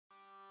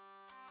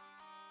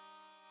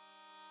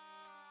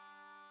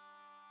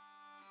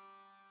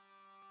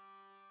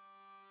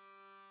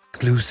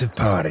Exclusive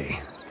party.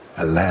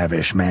 A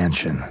lavish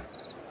mansion.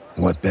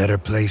 What better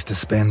place to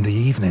spend the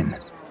evening?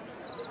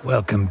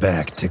 Welcome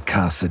back to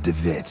Casa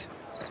DeVitt.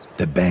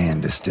 The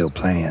band is still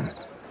playing.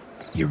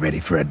 You ready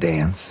for a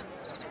dance?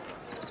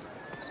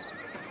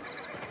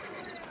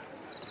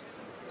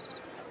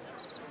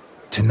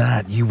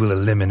 Tonight you will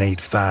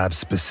eliminate 5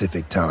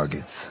 specific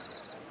targets.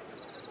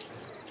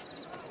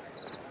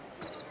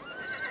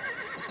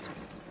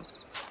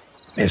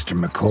 Mr.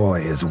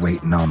 McCoy is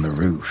waiting on the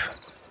roof,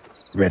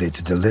 ready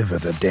to deliver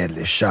the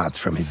deadly shots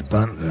from his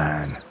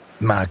Buntline.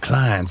 My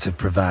clients have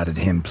provided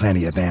him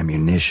plenty of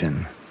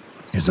ammunition.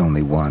 There's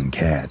only one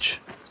catch.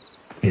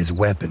 His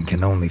weapon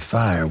can only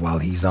fire while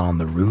he's on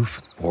the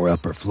roof or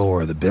upper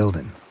floor of the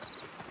building.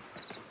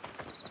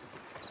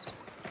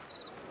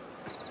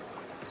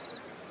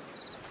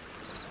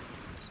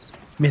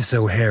 Miss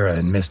O'Hara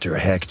and Mr.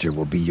 Hector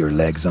will be your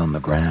legs on the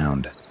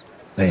ground.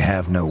 They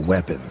have no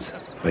weapons,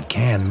 but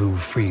can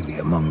move freely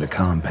among the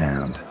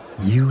compound.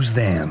 Use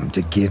them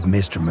to give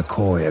Mr.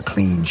 McCoy a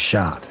clean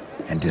shot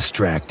and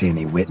distract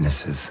any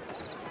witnesses.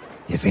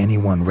 If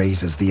anyone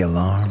raises the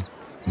alarm,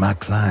 my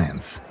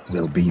clients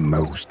will be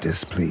most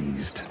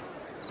displeased.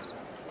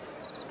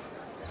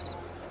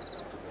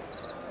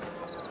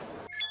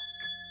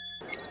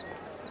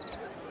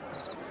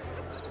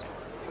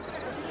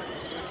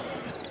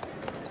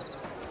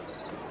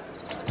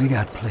 We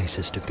got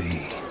places to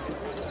be.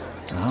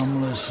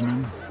 I'm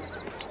listening.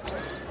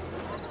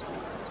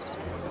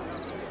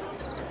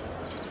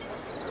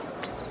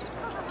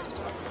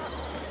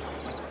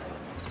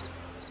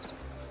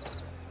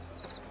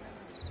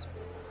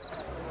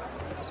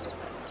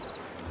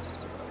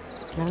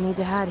 No need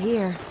to hide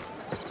here.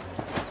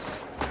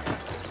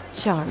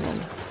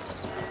 Charming.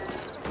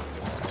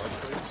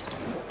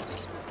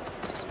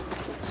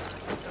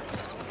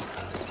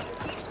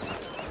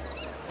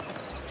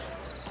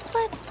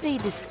 Let's be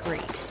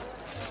discreet.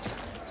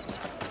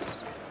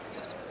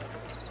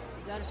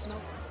 You got a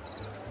smoke?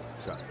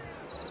 Sorry.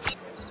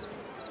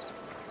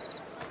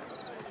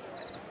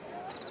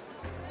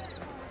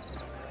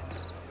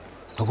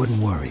 I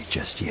wouldn't worry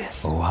just yet.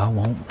 Oh, I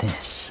won't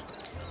miss.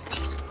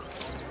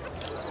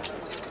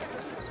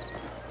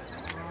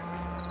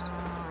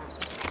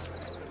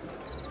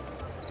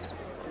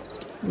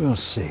 We'll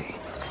see.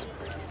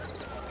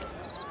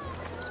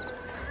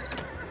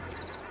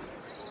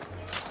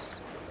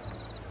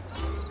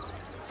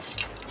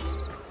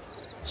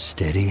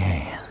 Steady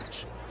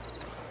hands.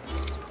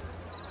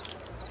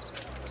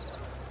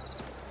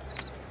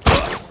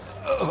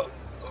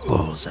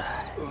 Bullseye.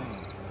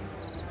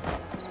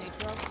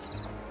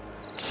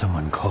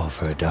 Someone call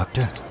for a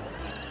doctor?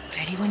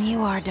 Ready when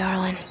you are,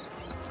 darling.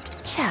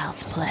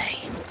 Child's play.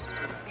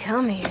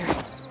 Come here.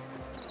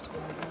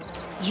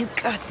 You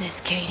got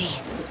this, Katie.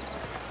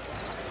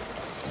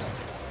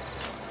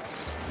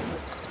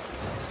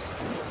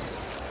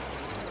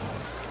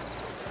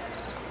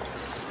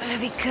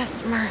 Heavy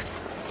customer.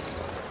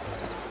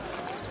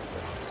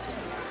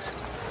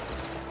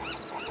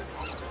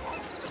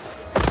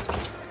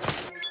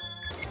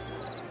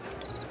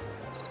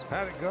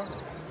 How'd it go?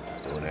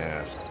 Don't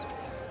ask.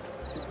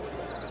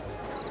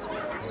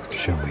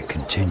 Shall we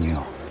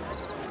continue?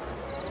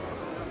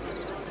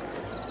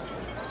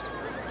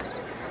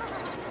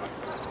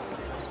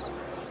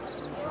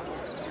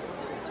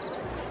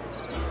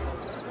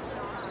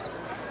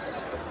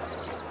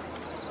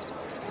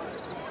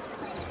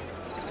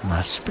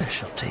 My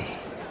specialty.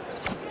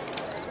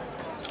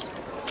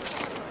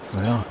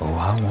 Well, oh,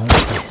 I won't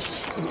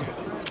miss.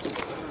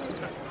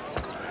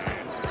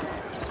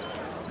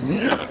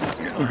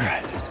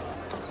 Right.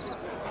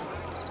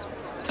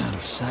 Out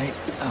of sight,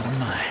 out of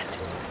mind.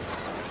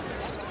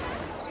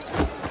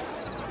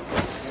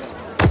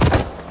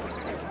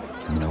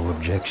 No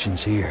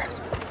objections here.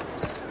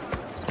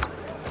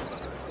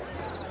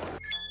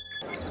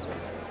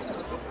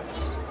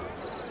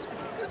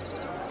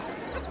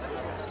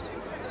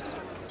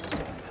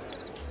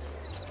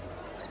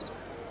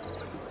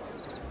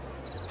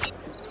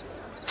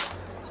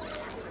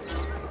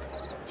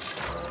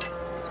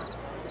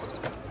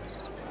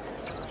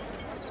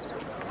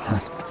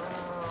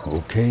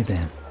 Okay,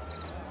 then.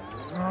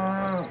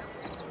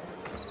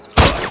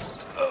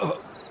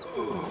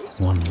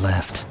 One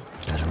left.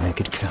 Better make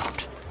it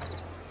count.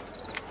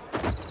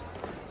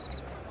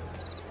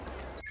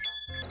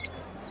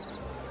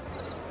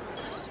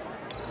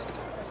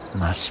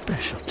 My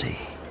specialty.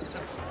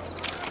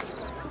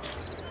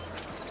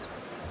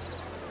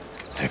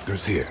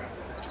 Hector's here.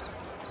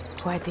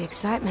 Quite the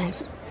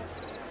excitement.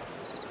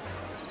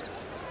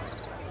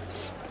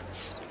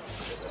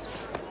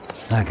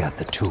 I got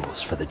the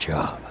tools for the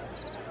job.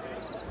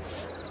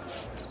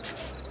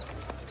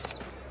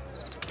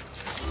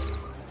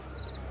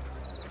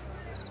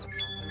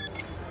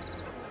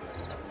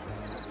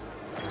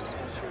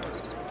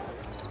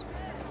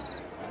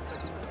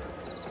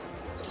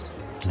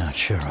 Not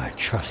sure I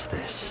trust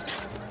this.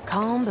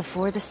 Calm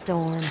before the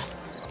storm.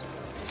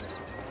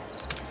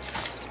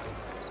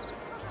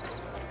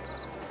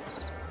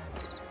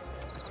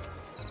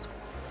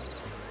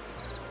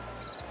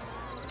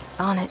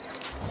 On it.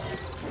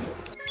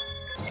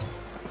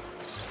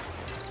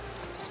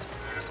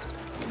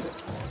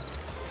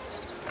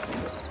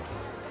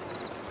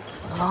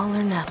 All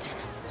or nothing.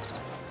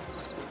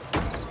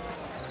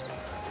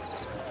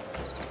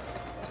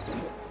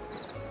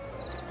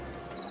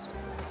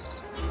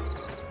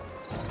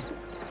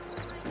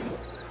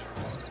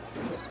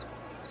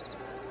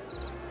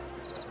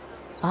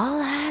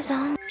 All eyes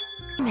on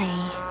me.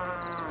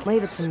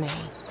 Leave it to me.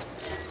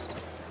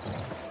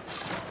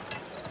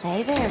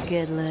 Hey there,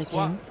 good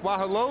looking. Why,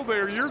 hello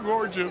there, you're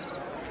gorgeous.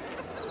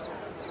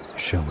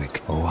 Shall we?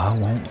 Oh, I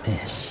won't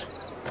miss.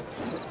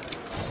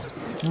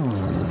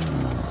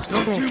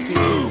 Don't you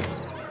move!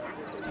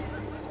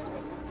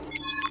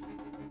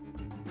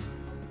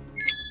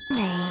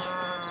 Me.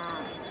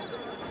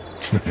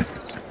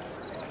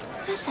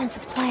 I sense a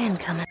plan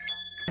coming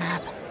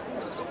up.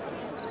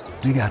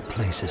 We got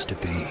places to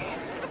be.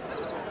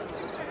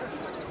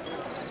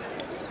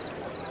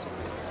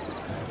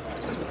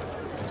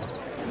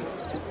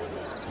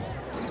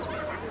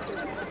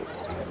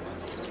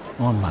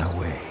 On my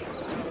way.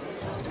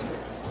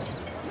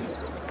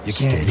 You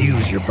can't Steady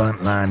use your hand.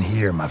 Buntline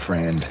here, my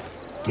friend.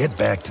 Get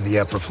back to the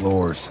upper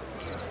floors.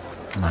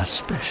 My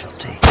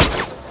specialty.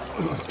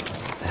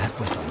 That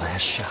was the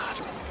last shot.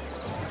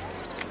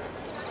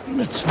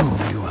 Let's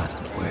move you out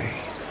of the way.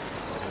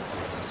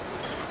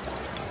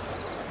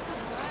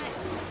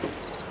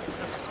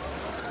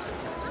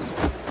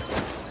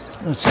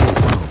 Let's keep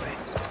moving.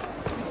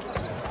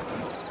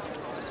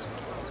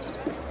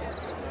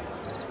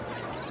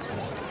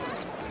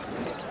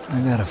 I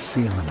got a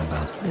feeling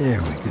about...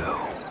 There we go.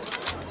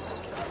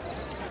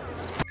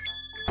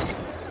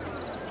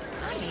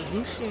 I need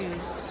new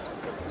shoes.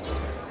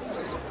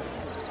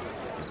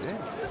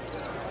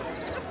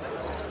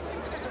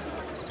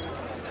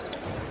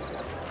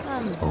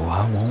 Oh,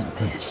 I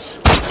won't miss.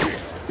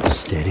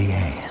 Steady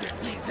hand.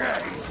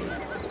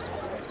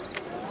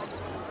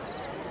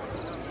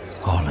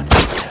 All in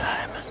good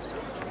time.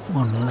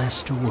 One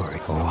less to worry.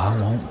 Oh, I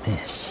won't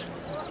miss.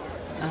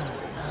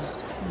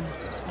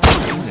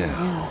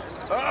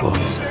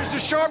 Bullseye. There's a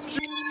sharp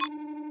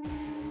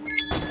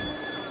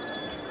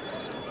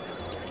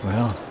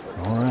Well,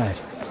 all right.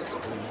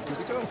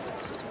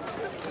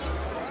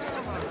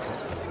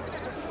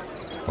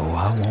 Oh,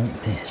 I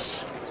won't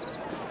miss.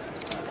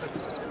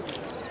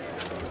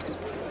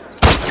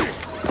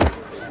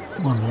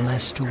 One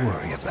less to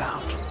worry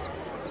about.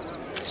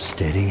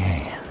 Steady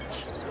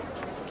hands.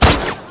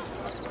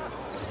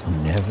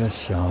 Never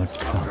saw it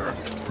coming.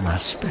 My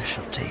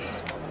specialty.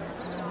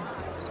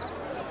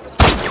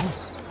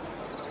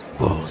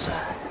 Bullseye.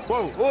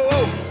 Whoa, whoa,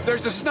 whoa!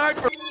 There's a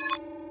sniper!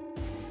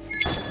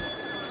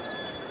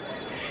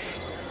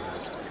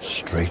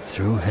 Straight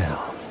through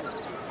hell.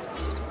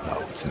 No,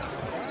 it's not.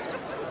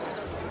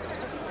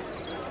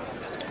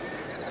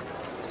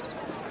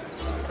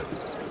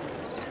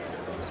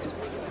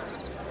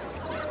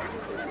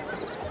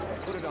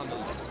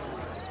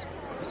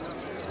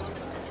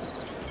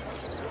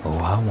 Oh,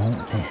 I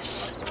won't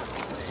miss.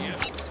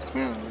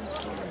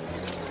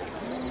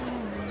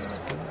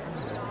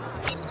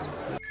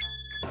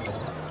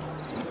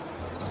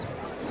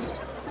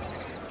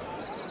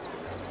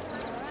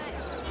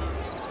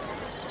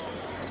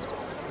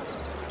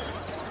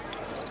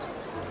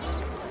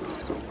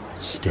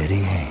 Steady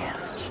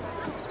hands.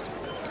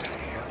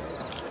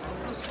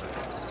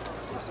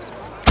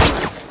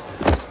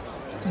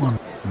 One,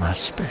 my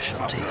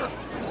specialty.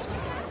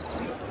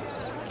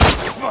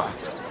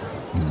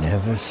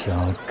 Never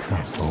saw it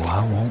come. Oh,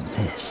 I won't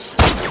miss.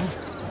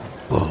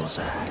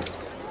 Bullseye.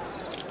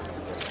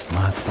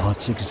 My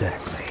thoughts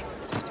exactly.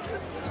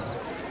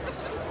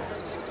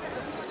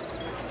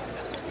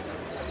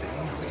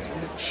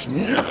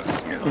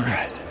 All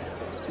right.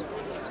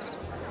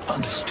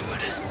 Understood.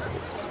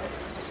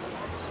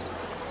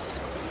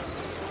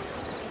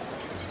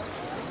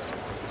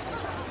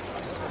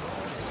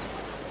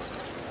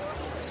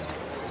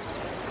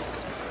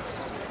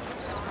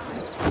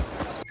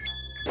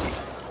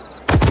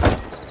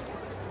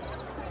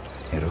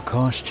 It'll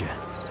cost you.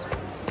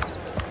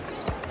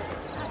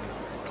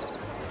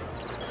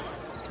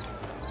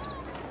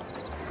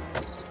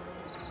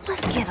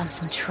 Let's give him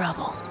some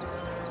trouble.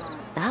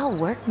 I'll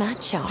work my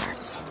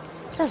charms.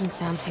 Doesn't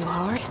sound too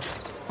hard.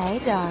 Hey,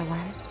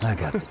 darling. I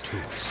got the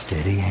tools.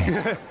 Steady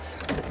hand.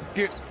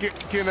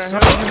 Can I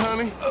help you,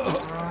 honey?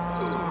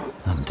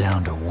 I'm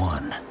down to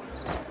one.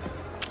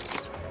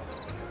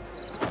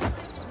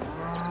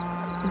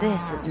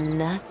 This is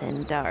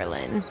nothing,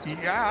 darling.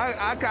 Yeah,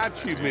 I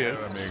got you, miss.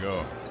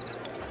 Amigo.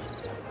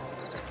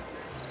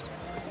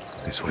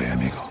 This way,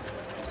 amigo.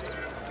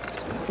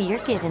 You're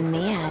giving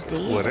me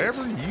ideas.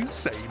 Whatever you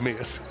say,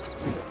 miss.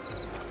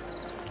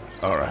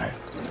 All right.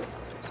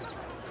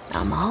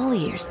 I'm all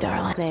ears,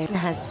 darling. There.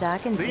 Nice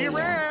talking to See you you.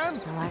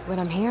 around. I like what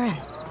I'm hearing.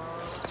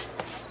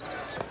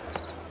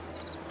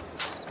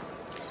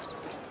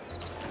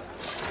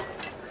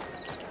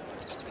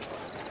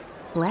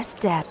 Let's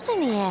dab. Let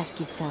me ask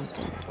you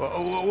something.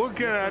 What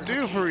can I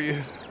do for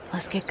you?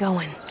 Let's get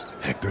going.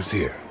 Hector's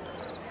here.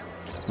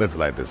 Let's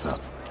light this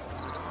up.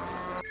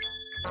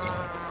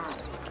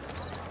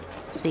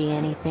 See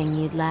anything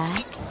you'd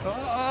like?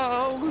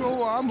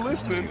 Oh, I'm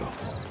listening.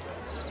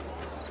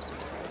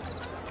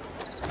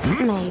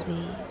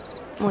 Maybe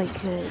we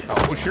could.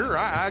 Oh, sure,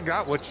 I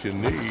got what you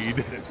need.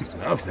 This is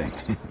nothing.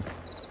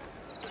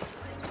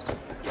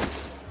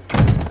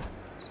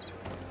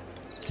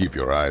 Keep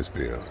your eyes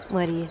peeled.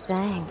 What do you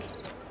think?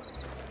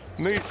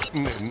 Need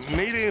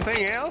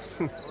anything else?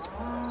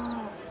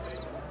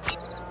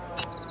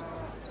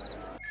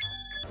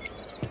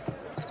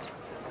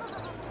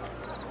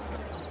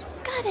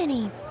 Got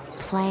any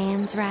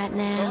plans right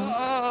now?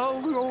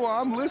 Oh,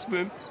 I'm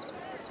listening.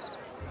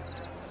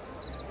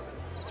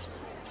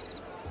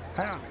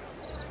 Howdy.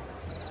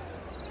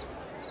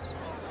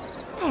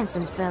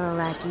 Handsome fella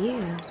like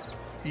you.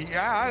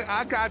 Yeah,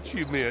 I got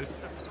you, miss.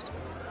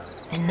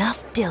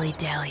 Enough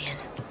dilly-dallying.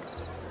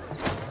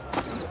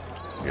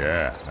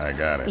 Yeah, I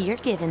got it. You're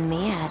giving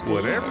me ideas.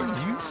 Whatever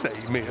you say,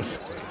 miss.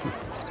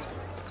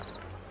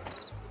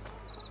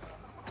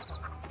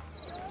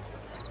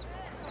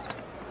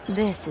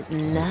 This is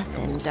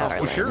nothing, darling.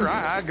 Oh, sure,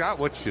 I got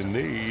what you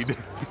need.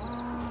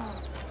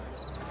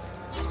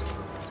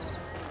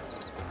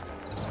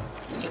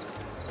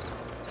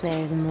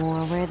 There's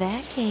more where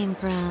that came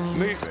from.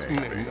 Need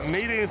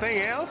anything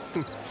else?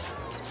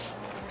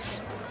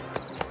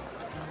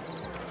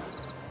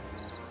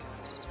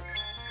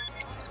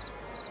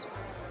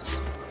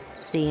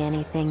 See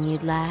anything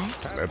you'd like?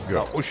 Let's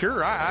go. Oh,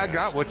 sure, I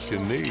got what you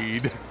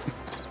need.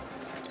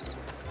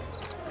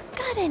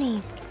 Got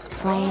any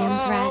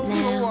plans right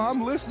now?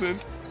 I'm listening.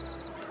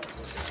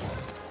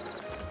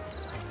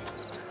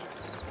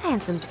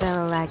 Handsome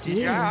fella like you.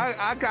 Yeah,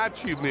 I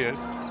got you, miss.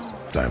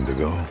 Time to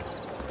go.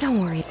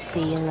 Don't worry.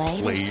 See you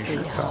later, Pleasure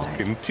sweetheart.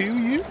 talking to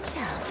you.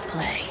 Child's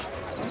play.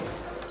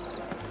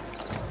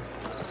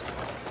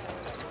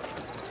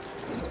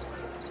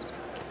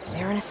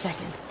 There in a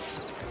second.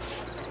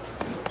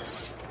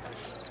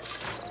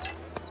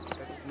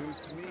 That's news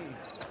to me.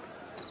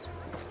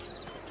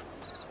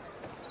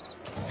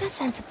 I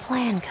sense a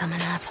plan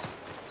coming up.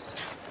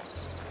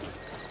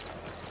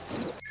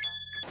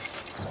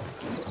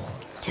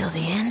 Till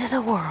the end of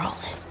the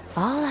world.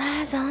 All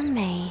eyes on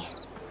me.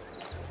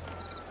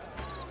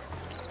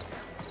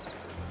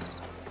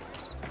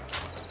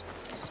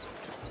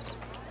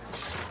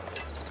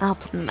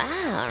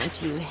 My,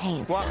 aren't you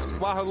handsome?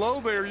 Why,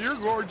 hello there, you're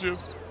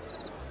gorgeous.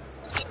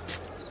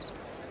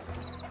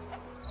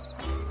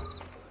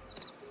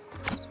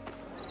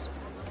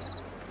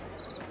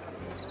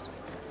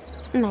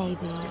 Maybe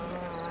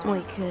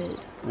we could.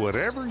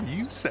 Whatever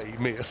you say,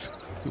 miss.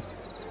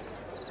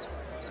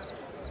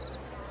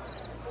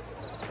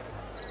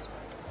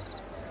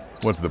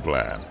 What's the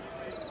plan?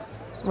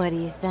 What do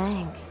you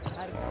think?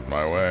 On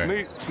my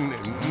way.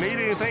 Need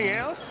anything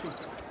else?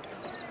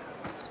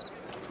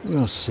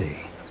 We'll see.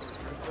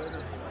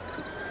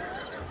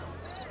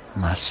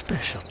 My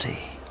specialty.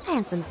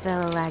 Handsome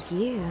fella like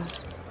you.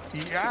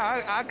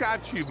 Yeah, I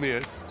got you,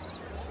 miss.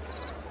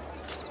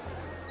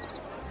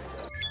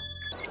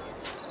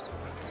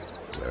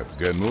 Let's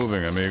get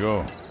moving,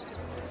 amigo.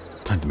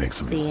 Time to make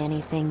some See noise.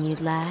 anything you'd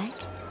like?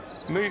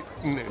 Need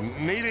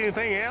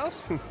anything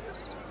else?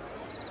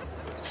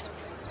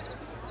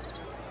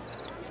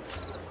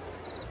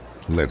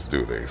 Let's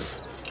do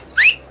this.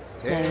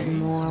 There's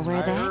more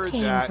where that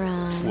came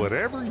from.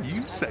 Whatever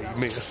you say,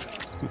 miss.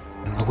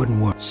 I wouldn't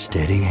work.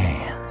 Steady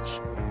hands.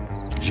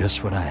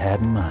 Just what I had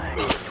in mind.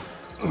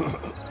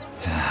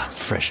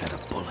 Fresh out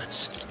of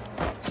bullets.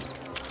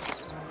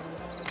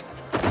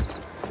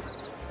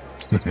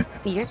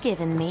 You're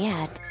giving me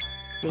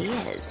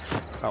ideas.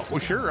 Oh, well,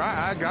 sure,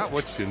 I got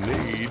what you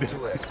need.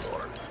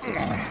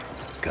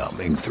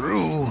 Coming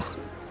through.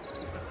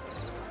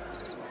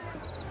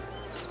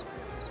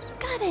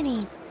 Got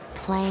any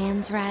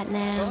plans right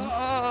now?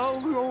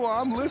 Oh,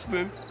 I'm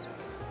listening.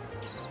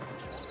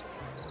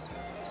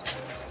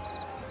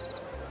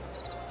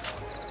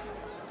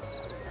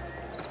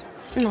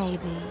 Maybe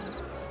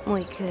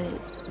we could.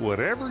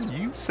 Whatever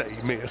you say,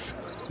 miss.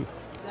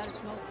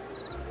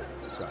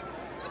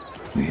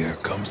 Here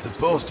comes the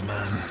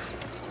postman.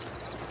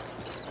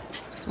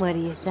 What do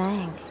you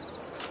think?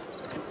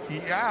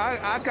 Yeah,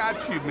 I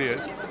got you,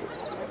 miss.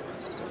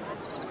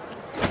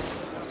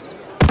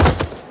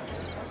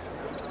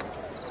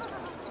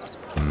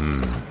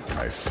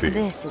 I see.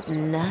 This is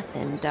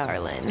nothing,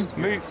 darling.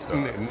 Need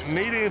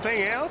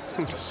anything else?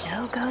 The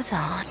show goes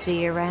on.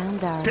 See you around,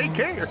 darling. Take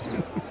care.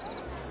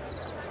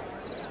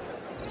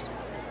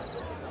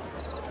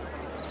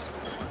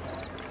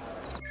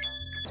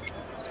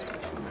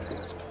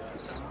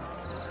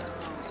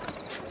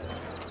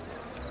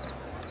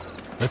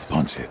 Let's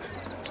punch it.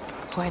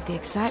 Quite the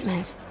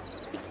excitement.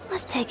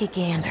 Let's take a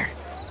gander.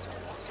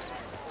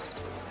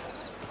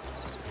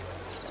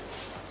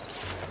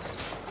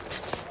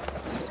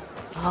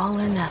 All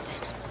or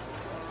nothing.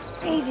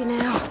 Easy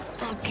now.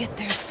 I'll get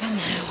there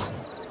somehow.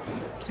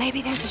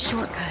 Maybe there's a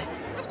shortcut.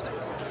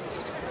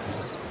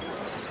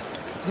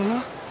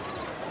 Huh?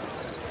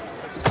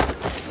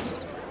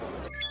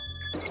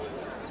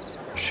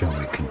 Shall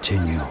we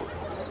continue?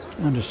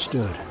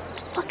 Understood.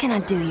 What can I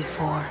do you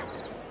for?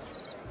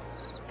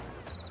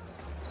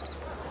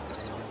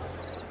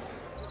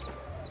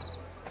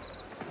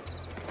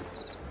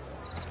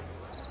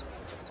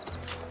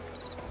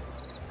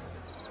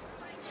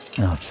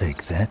 I'll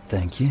take that,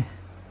 thank you.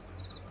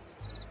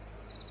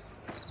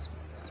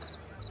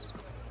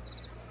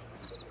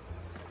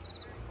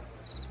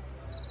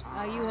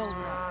 How you holding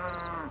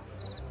up?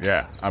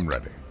 Yeah, I'm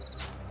ready.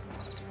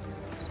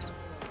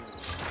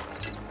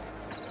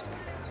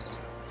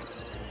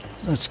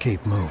 Let's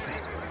keep moving.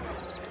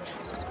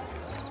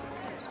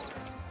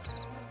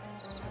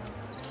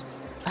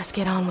 Let's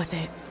get on with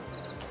it.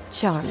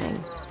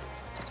 Charming.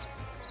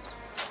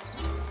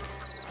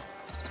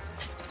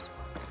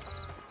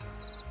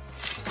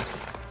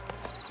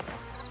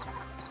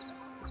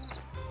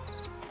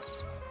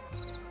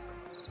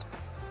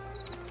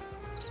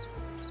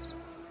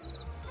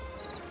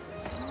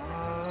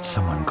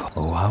 Someone call.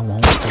 Oh, I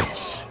won't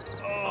miss.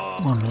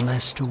 One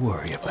less to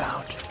worry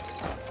about.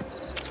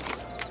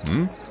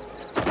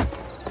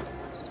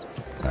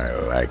 I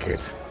like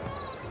it.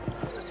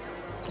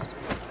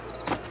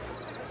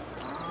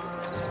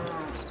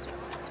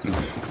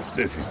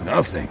 This is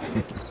nothing.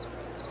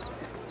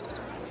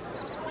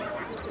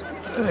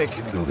 I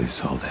can do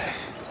this all day.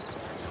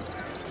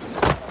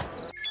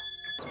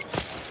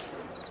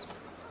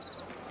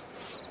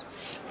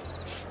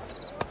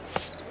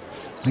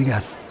 We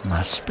got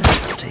my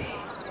specialty.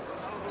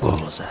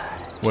 Bullseye.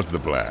 What's the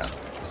plan?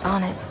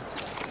 On it.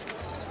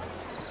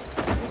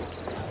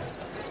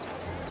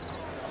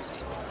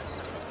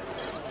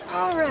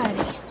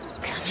 Alrighty.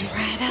 Coming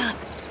right up.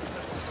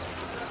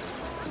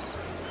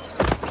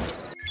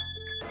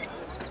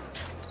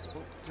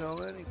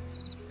 Tell any.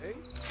 Hey?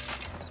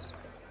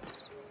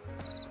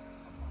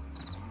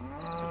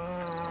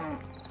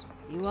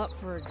 You up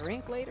for a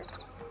drink later?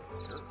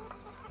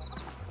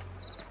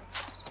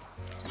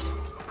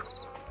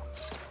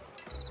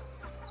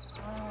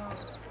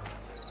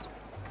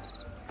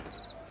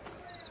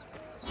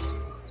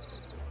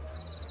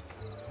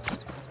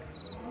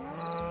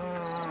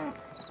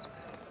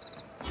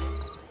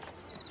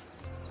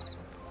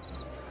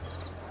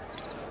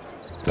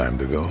 Time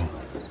to go.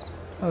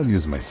 I'll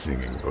use my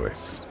singing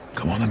voice.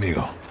 Come on,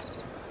 amigo.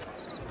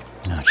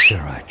 Not sure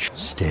I...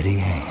 Steady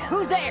hand.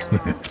 Who's there?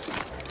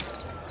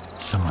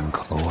 Someone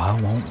call. Oh, I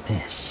won't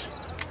miss.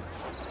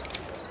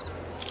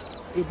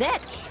 Did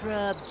that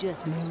shrub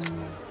just move?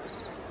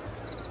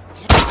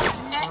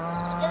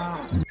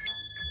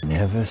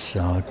 Never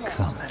saw it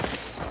coming.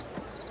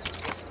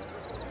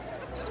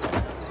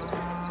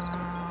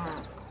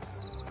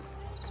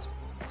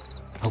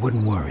 I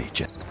wouldn't worry,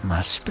 just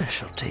my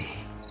specialty.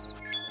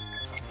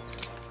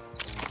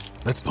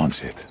 Let's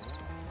punch it.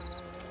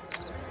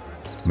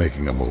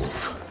 Making a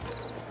move.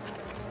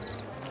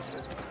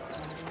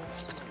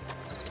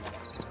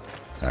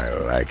 I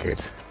like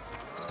it.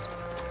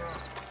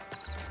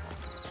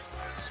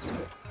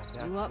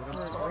 You up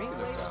for a drink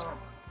later?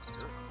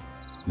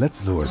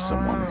 Let's lure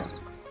someone in.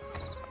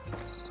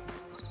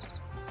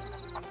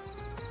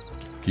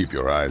 Keep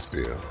your eyes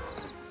peeled.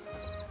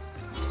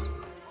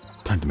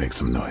 Time to make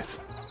some noise.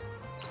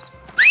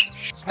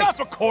 Stuff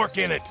a cork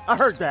in it! I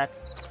heard that.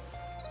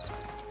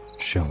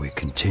 Shall we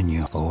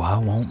continue? Oh, I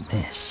won't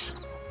miss.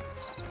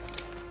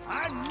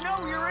 I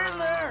know you're in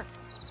there.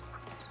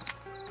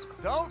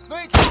 Don't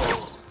think.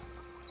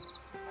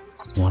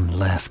 One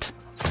left.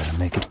 Gotta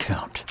make it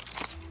count.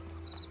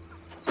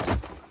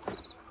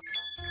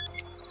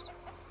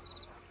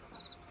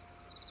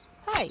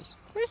 Hey,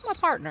 where's my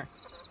partner?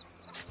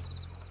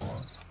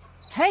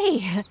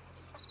 Hey!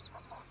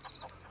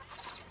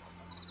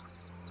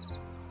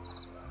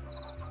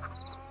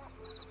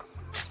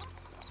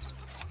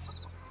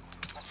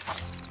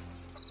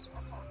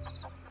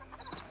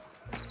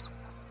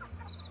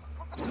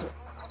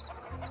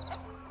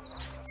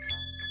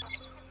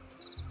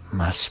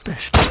 My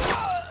special.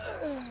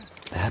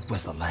 That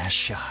was the last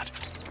shot.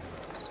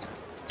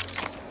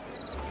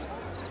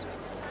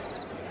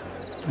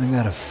 I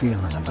got a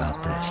feeling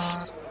about this.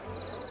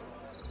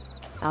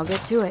 I'll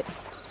get to it.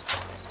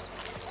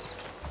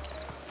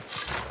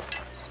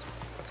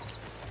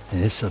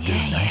 This'll do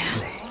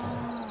nicely.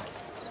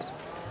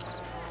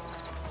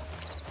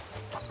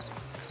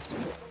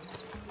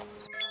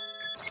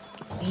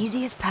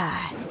 Easy as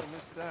pie.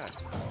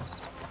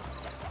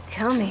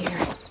 Come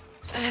here,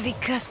 heavy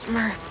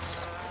customer.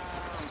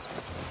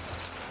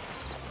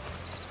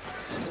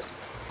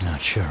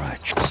 Not sure I...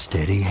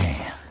 Steady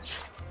hands.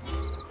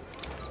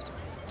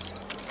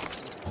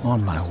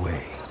 On my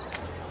way.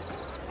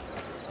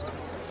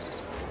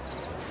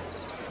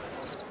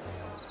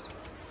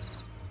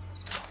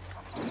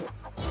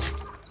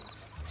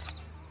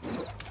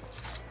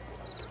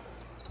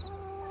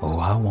 Oh,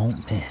 I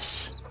won't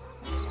miss.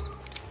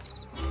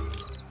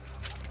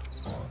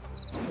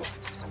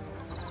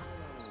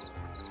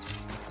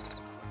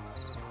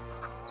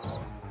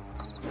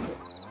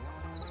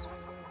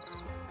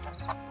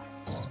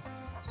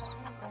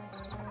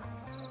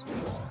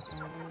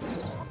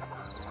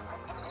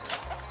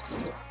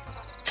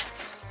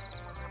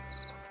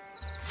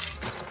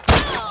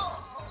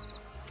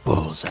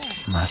 Bullseye,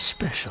 my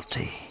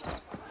specialty.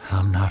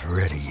 I'm not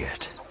ready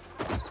yet.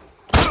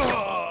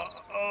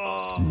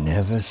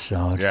 Never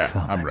saw it Yeah,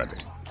 coming. I'm ready.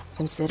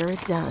 Consider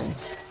it done.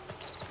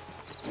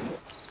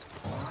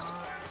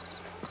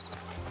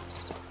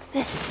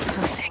 This is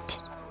perfect.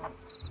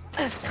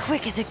 As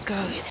quick as it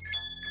goes.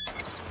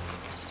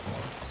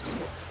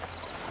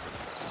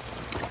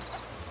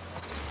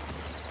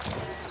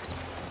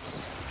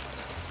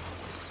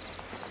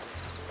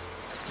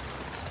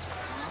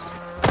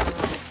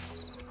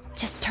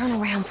 Just turn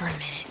around for a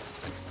minute.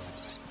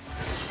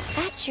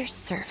 At your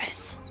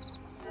service.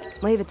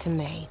 Leave it to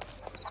me.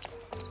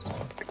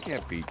 That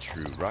can't be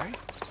true, right?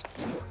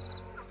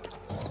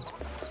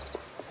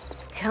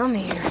 Come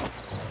here.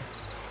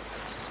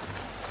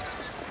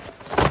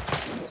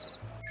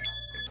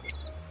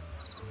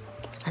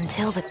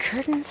 Until the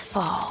curtains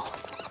fall.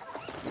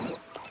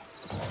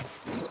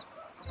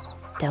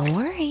 Don't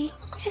worry.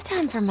 It's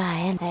time for my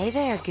end. Hey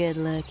there, good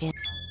looking.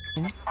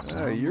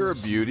 You're a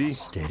beauty.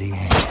 Steady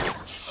hand.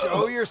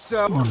 Show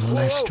yourself. One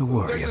less to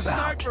worry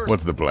about.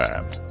 What's the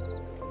plan?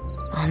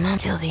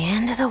 Until the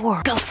end of the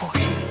world. Go for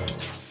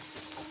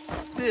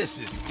it.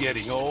 This is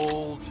getting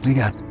old. We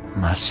got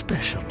my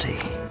specialty.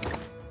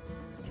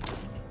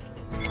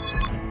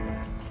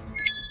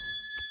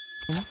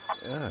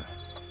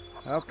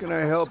 How can I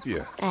help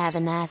you? Have a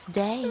nice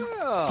day,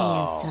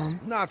 handsome.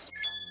 Not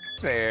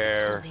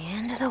fair. The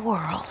end of the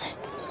world.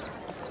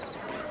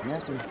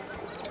 Nothing.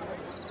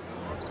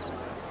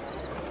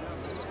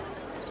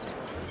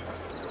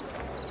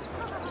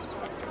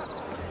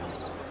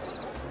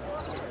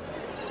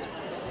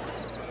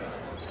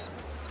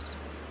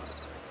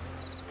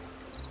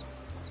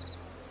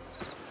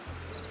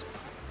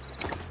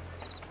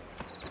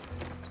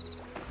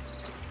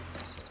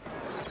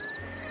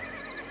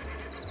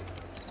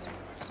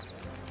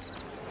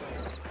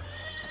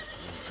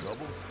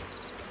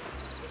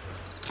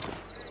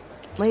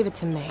 Leave it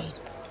to me.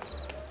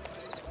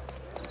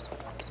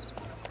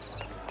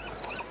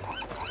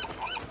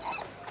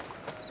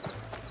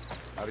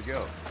 How'd it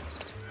go?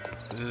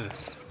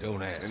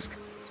 Don't ask.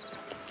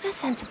 I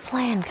sense a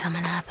plan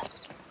coming up.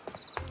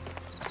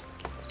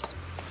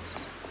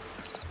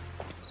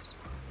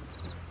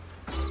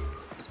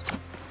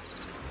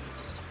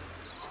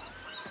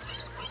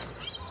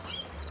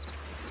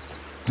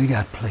 We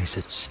got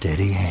places.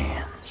 Steady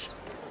hands.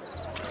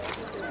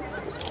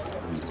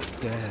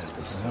 Dad,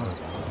 the start.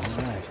 All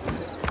right.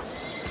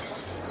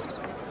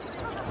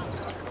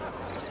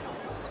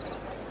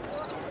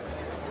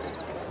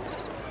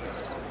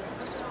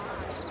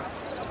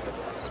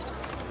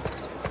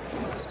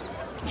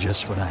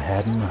 Just what I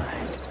had in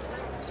mind.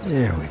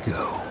 There we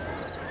go.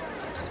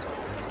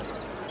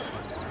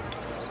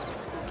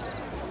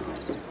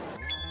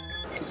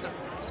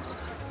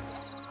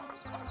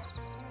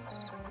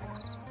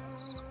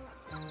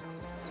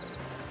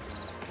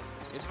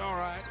 It's all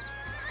right.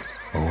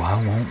 Oh,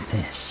 I won't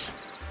miss.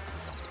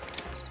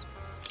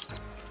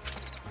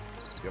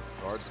 Yep,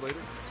 cards later?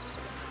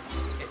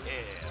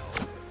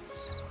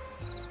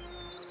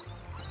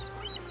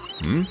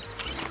 I'm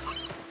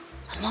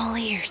all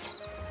ears.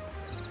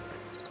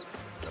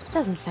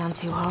 Doesn't sound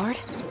too hard.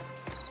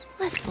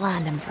 Let's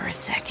blind him for a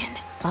second.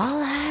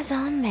 All eyes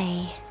on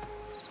me.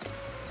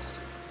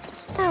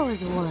 I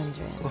was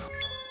wondering.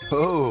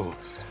 Oh,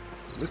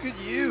 look at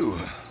you.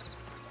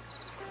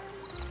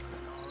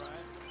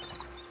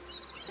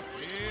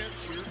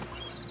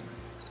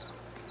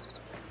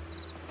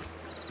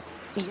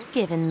 You're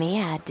giving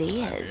me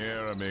ideas.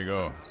 Here,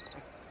 amigo.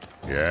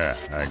 Yeah,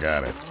 I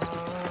got it.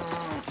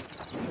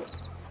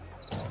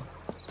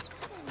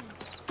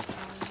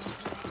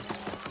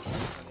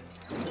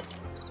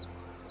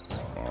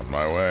 On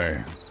my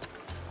way.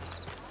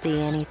 See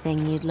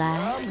anything you'd like?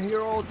 I'm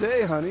here all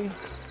day, honey.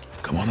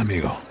 Come on,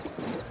 amigo.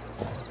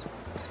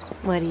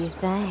 What do you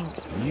think?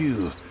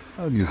 You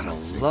I'll use got a my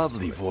seat.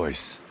 lovely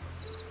voice.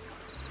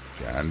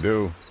 Can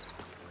do.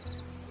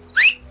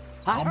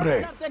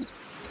 Hombre.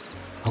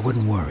 I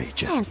wouldn't worry,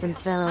 just Handsome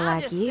fella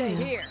like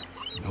you.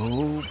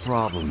 No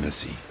problem,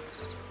 Missy.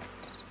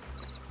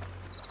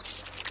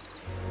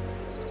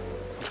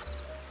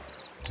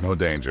 No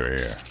danger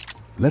here.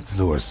 Let's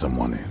lure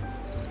someone in.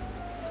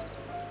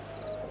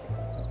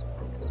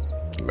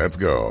 Let's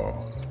go.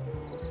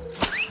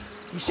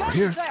 You shot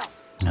Here. yourself.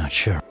 not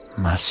sure.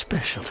 My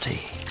specialty.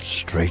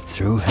 Straight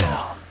through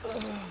hell.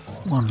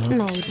 One less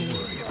Maybe. to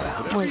worry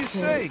about. Whatever you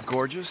say,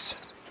 gorgeous.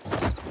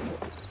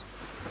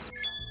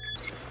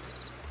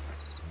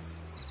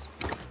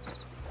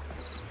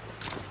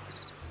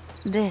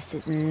 This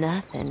is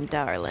nothing,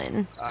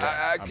 darling.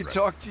 I could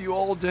talk to you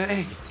all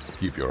day.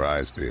 Keep your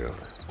eyes peeled.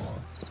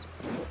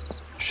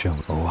 Show.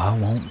 Oh, I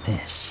won't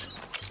miss.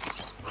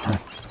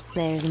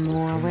 There's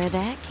more where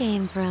that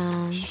came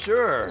from.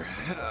 Sure.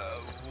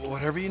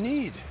 Whatever you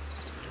need.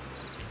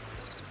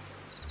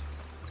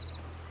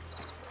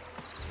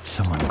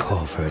 Someone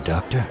call for a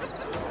doctor?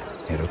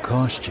 It'll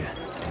cost you.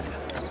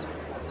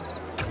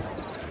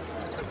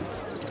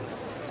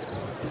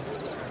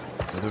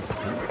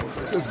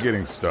 Just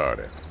getting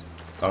started.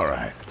 All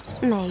right.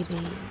 Maybe.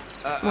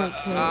 We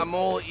could. I'm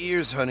all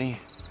ears, honey.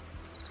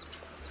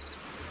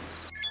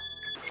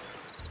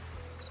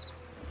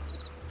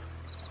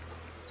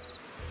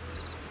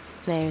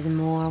 There's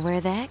more where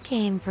that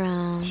came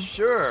from.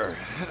 Sure.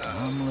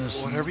 I'm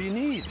listening. Whatever you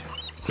need.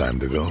 Time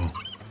to go.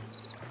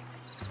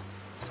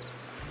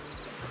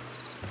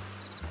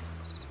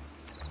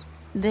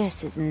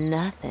 This is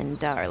nothing,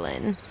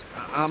 darling.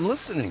 I'm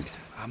listening.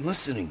 I'm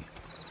listening.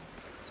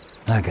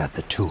 I got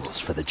the tools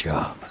for the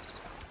job.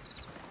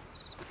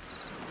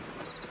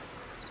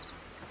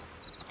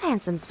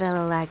 Handsome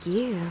fellow like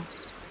you.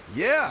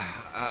 Yeah,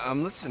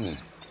 I'm listening.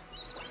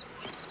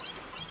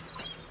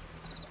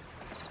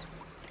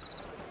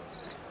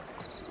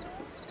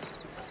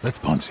 Let's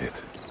punch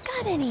it.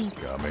 Got any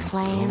Coming.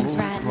 plans No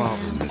right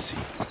problem, now? Missy.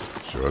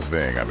 Sure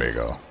thing,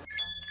 amigo.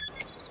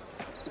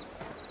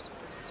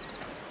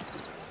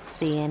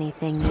 See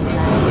anything you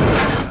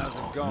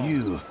like?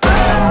 You.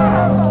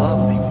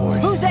 Lovely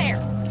voice. Who's there?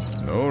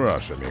 No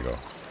rush, amigo.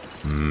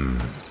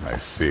 I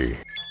see.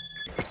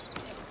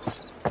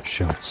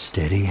 Show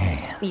steady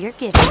hand. You're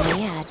giving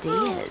me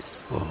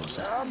ideas.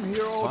 Bullseye. I'm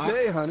here all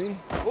day, honey.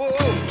 Whoa,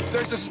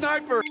 there's a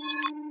sniper!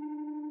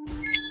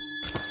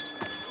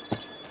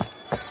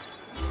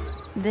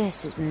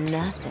 This is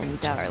nothing,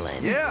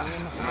 darling. Yeah,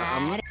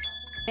 I'm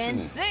And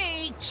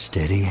listening. see.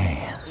 Steady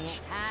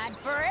hands. Hide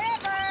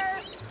forever.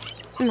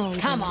 Maybe.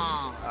 Come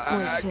on.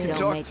 I We could could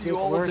talk make to you this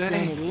all worse than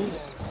day. it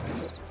is.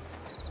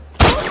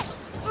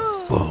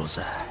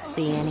 Bullseye.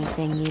 See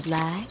anything you'd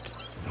like?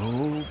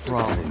 No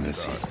problem,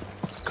 Missy.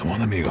 Come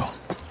on, amigo.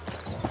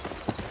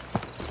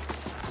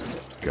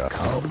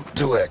 Come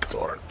to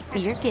Hector.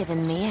 You're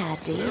giving me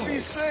Whatever you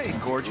ideas. say,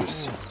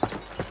 gorgeous.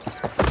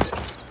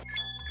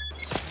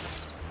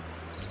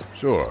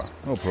 Sure,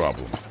 no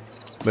problem.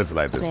 Let's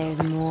light this.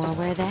 There's more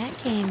where that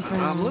came from.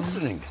 I'm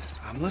listening.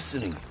 I'm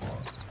listening.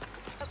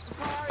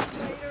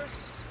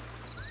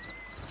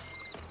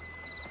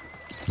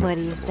 What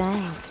do you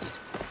think?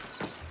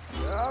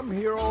 I'm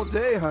here all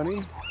day,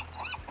 honey.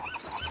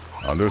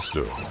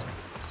 Understood.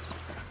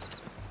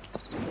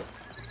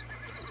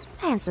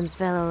 Handsome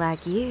fellow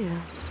like you.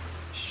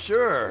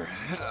 Sure.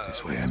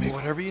 This way, amigo.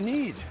 Whatever you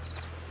need.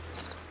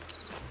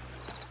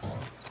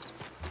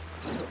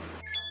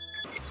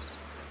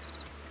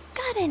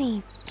 Got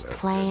any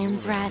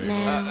plans right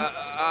now?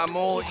 I'm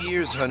all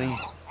ears, honey.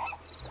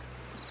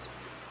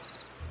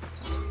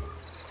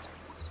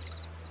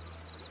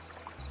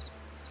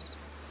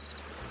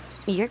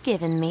 You're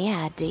giving me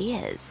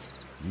ideas.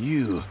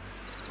 You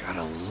got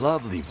a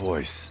lovely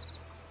voice.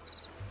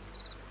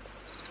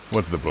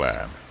 What's the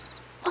plan?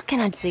 What can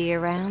I see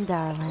around,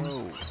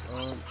 darling?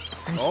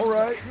 Until all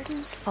right. the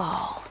curtains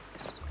fall.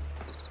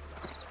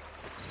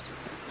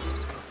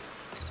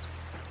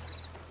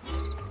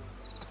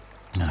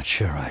 Not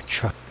sure I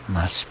trust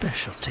my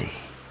specialty.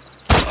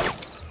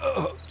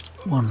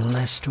 One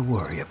less to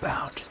worry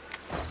about.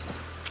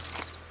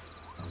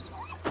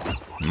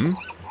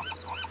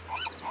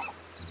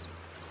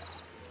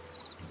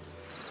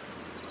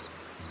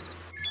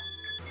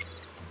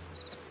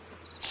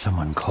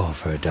 Someone call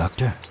for a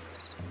doctor?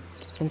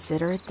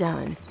 Consider it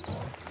done.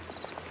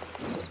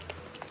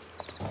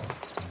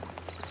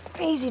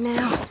 Easy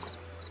now.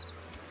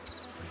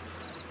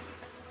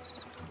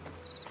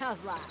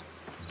 How's life?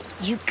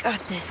 You got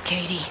this,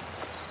 Katie.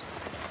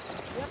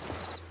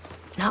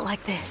 Not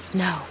like this,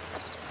 no.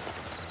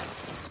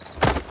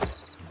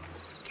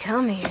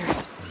 Come here.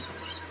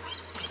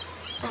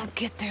 I'll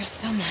get there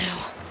somehow.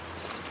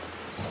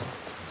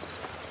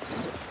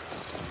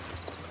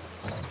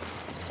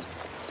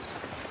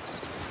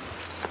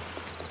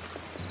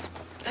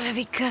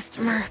 Heavy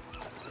customer.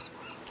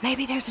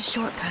 Maybe there's a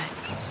shortcut.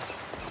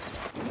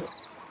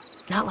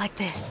 Not like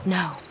this,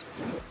 no.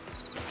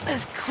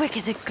 As quick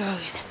as it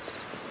goes.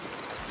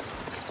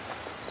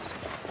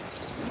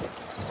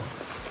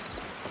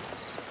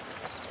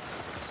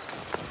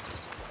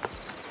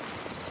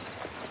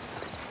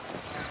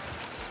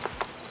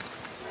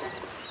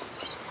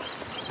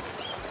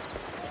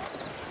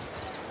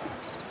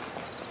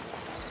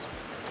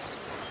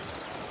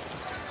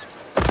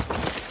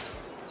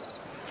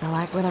 I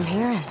like what I'm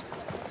hearing.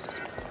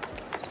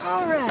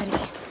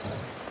 Alrighty.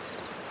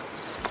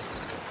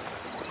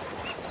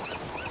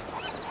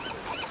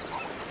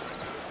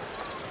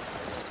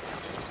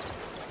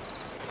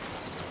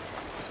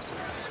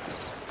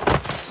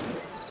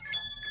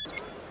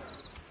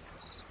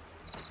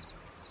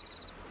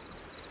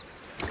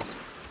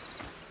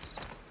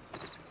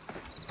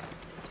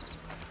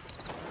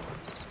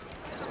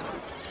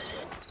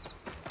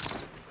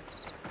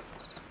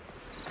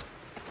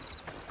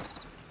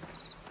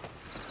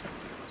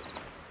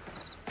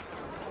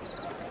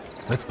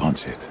 Let's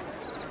punch it.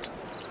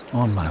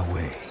 On my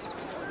way.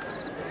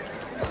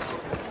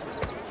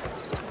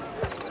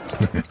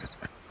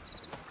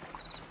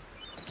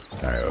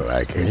 I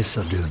like it.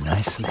 This'll do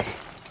nicely.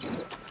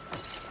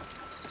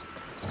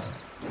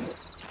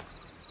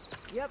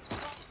 Yep.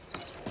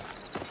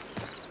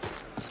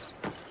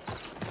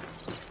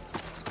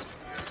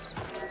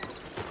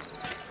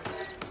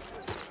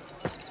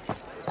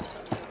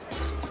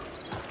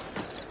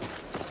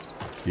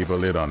 Keep a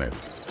lid on it.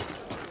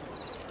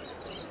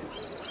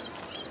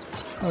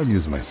 I'll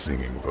use my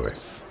singing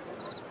voice.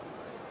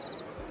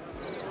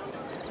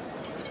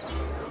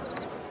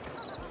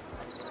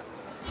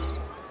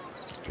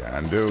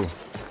 Can do.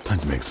 Time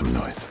to make some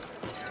noise.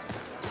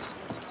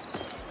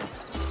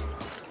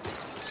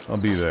 I'll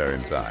be there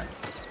in time.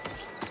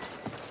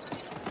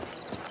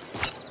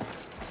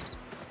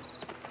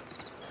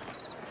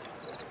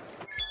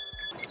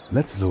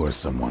 Let's lure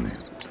someone in.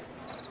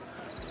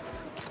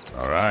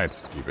 All right,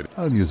 keep it.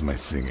 I'll use my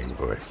singing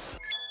voice.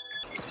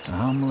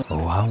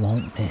 Oh, I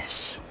won't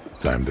miss.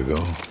 Time to go.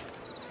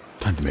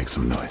 Time to make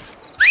some noise.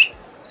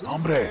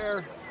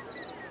 Hombre!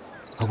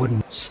 I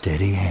wouldn't.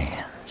 Steady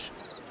hands.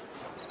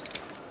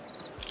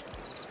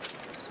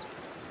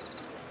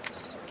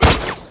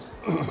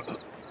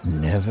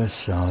 Never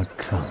saw it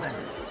coming.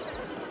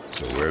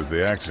 So where's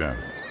the action?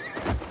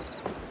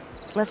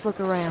 Let's look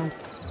around.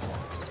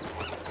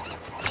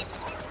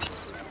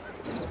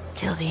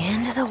 Till the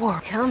end of the war.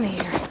 Come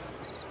here.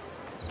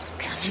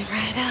 Coming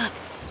right up.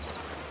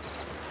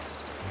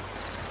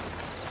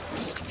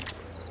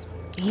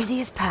 Easy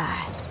as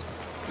pie.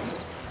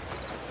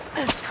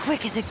 As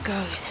quick as it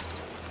goes.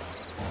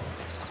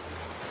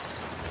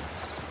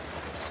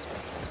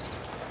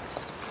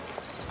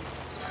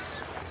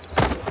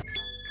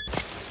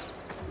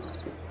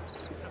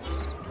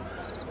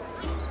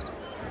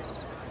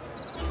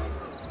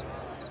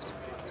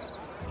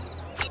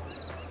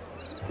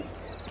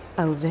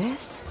 Oh,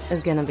 this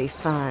is gonna be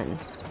fun.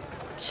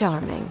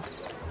 Charming.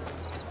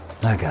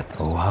 I got.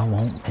 Oh, I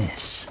won't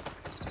miss.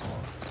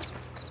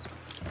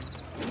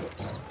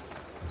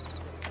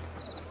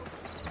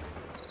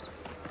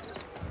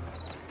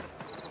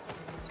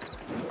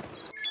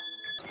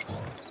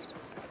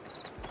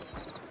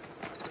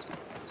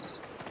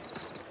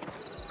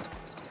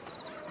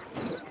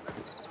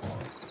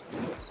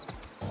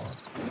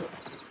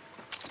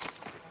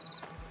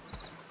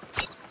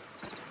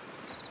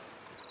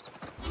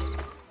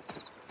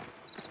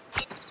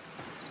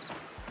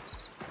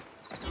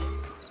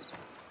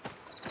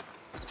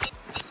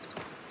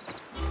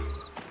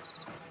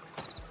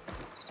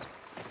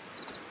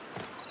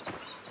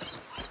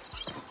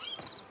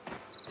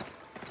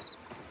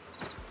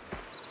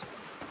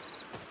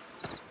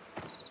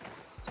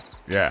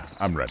 Yeah,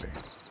 I'm ready.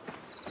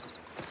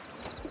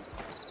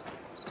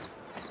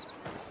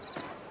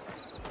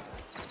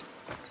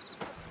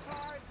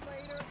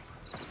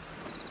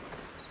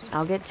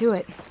 I'll get to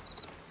it.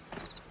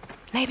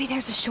 Maybe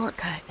there's a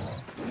shortcut.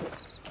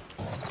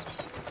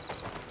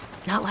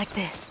 Not like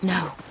this,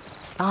 no.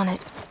 On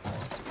it.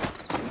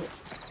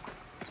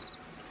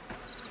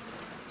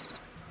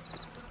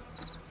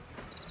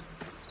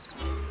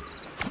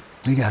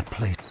 We got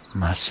plate.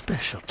 My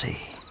specialty.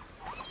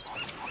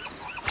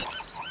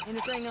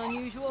 Anything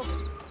unusual?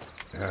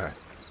 Yeah.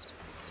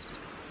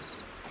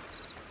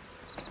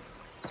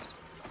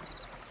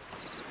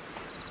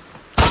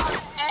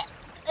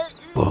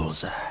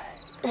 Bullseye.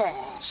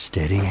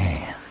 Steady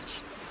hands.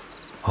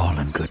 All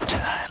in good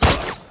time.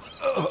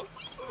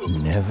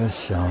 Never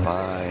saw it.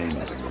 Fine.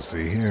 Nothing to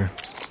see here.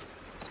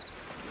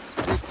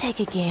 Let's take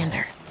a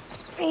gander.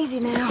 Easy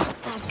now.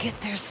 I'll get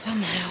there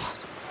somehow.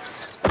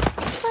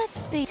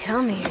 Let's be...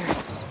 Come here.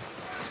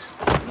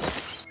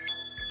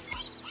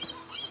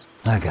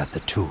 I got the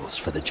tools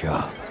for the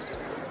job.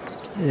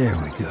 There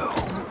we go.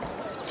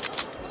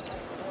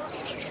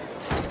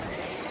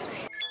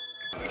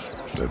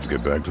 Let's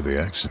get back to the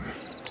action.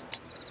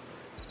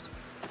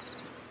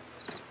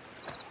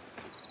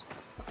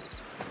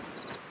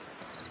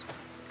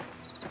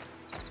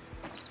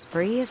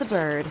 Free as a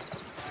bird.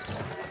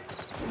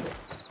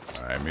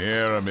 I'm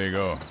here,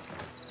 amigo.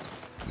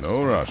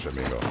 No rush,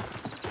 amigo.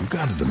 You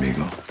got it,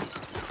 amigo.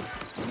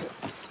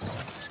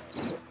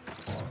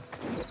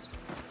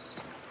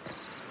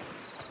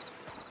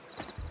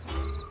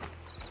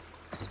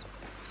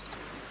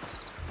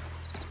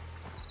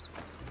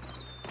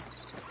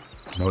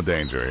 No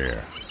danger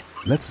here.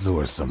 Let's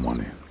lure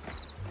someone in.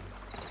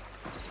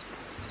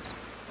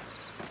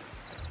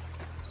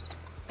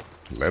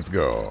 Let's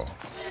go.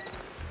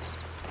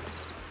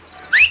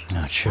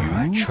 Not sure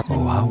I try.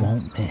 Oh, I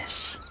won't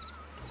miss.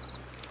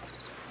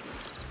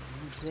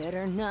 You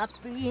better not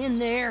be in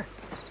there.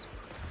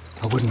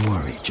 I wouldn't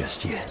worry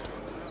just yet.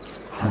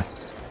 Huh.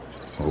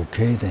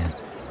 Okay then.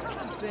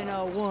 Been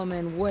a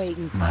woman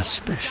waiting. My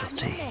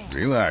specialty.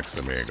 Relax,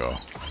 amigo.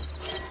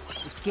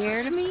 You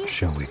scared of me?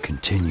 Shall we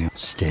continue?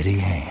 Steady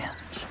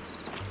hands.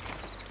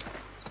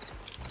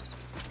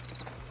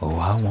 Oh,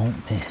 I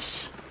won't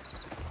miss.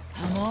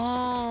 Come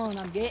on,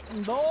 I'm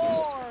getting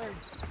bored.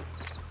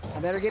 I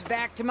better get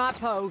back to my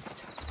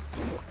post.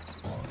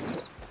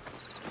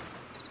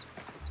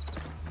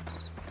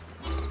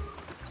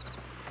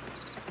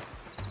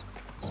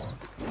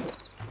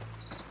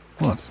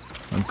 What?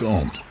 I'm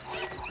gone.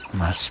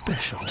 My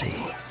specialty.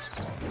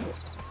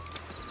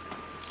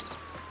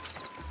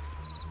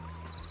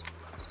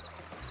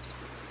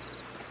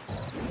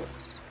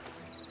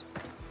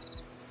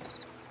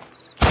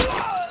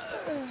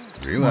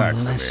 Relax,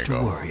 One less to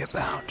amigo. worry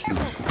about.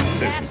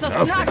 This is That's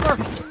a nothing.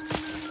 sniper!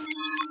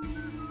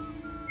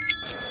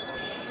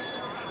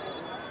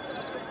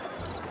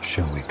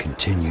 Shall we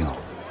continue?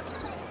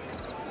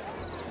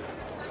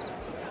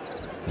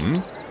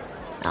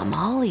 I'm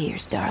all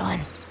ears,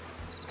 darling.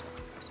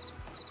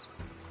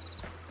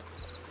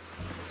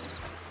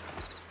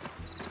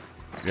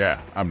 Yeah,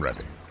 I'm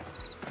ready.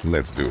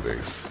 Let's do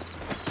this.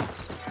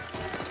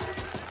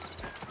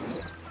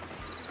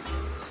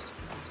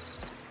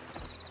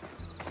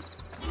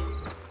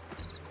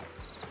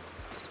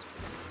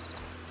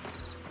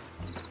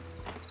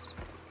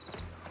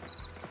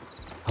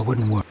 I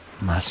wouldn't worry.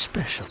 My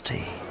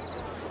specialty.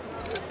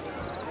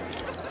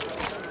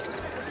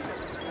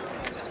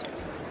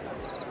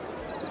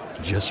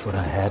 Just what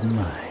I had in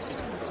mind.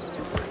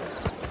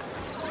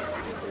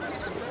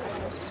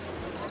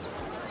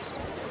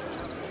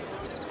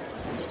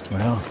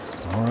 Well,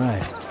 all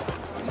right.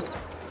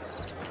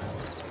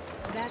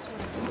 That's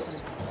what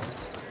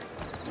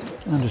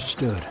I'm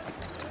Understood.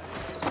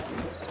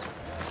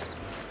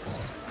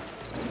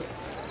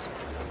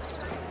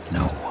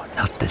 No,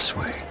 not this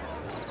way.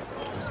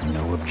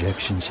 No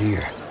objections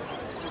here.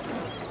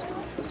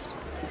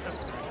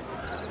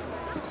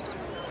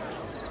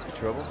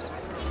 Trouble?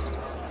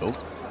 Nope,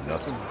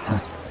 nothing.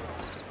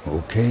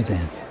 Okay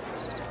then.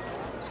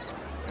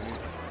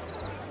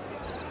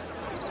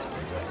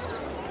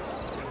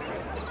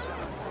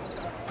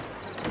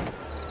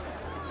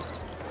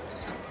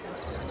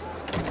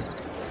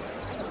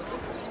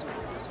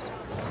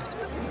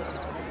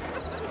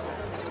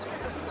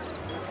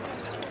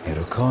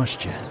 It'll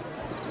cost you.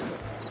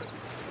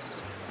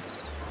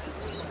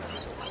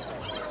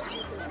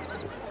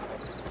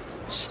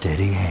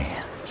 Steady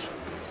hands.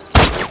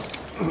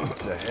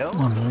 The hell?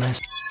 One less.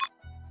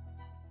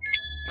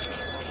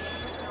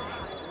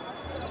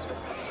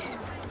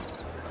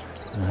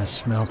 I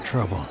smell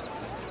trouble.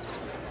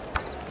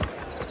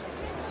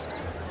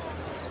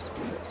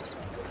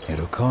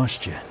 It'll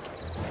cost you.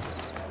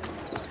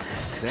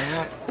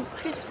 That?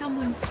 What if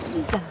someone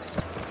sees us?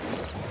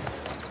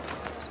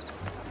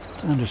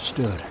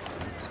 Understood.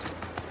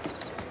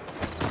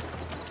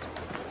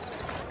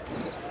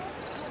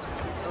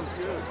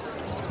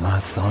 My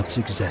thoughts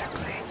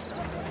exactly.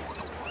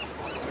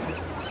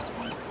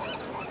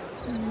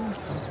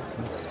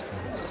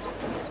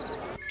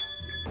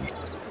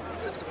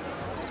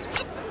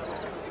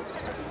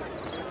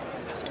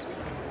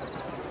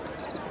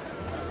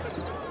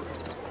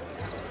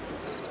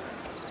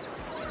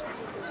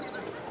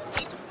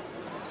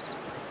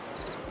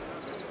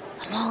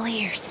 I'm all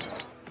ears.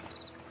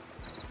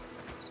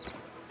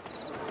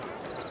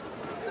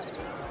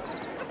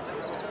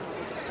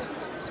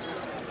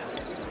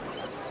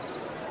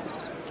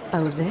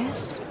 Oh,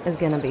 this is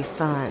gonna be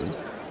fun.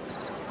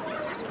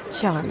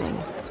 Charming.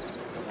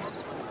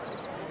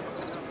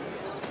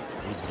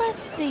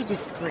 Let's be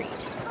discreet.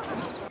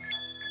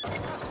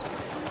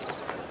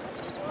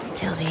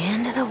 Till the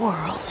end of the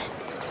world.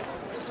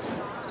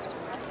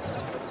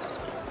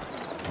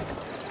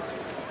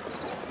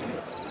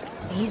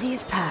 Easy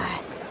as pie.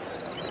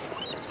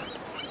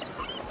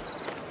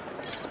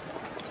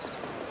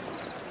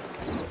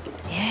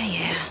 Yeah,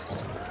 yeah.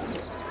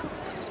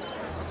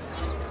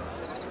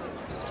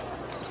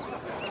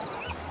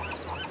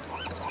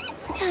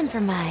 Time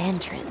for my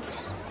entrance.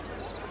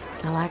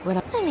 I like what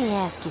I... Let me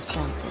ask you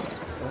something.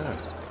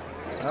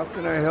 How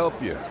can I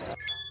help you?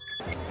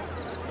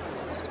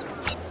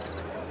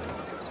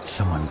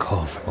 Someone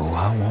call for... Oh,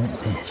 I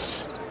won't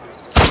miss.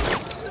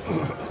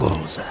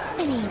 Bullseye.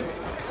 Any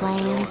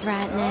plans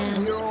right I'm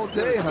now? here all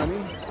day,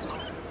 honey.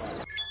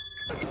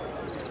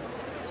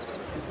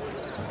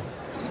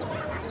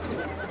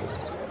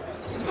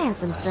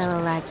 Handsome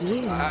fellow like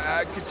you.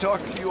 I could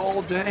talk to you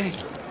all day.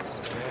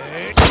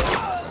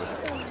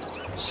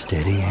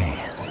 Steady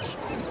hands.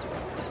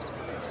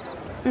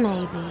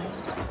 Maybe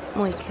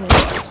we could.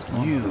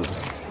 You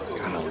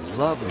got a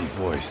lovely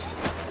voice.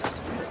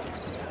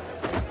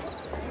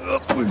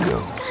 Up we go.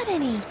 Got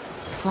any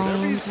Whatever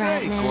you plans say,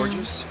 right now?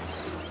 gorgeous.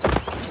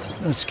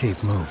 Let's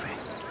keep moving.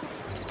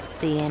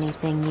 See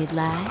anything you'd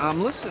like?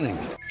 I'm listening.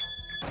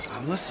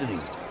 I'm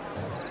listening.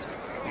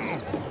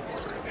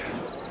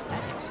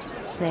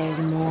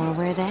 There's more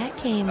where that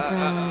came from.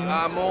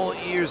 I'm all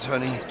ears,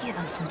 honey. Just give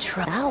him some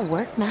trouble. I'll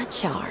work my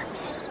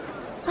charms.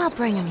 I'll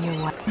bring him your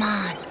way. Come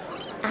on.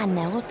 I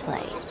know a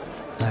place.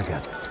 I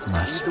got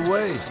my... Lead the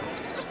way.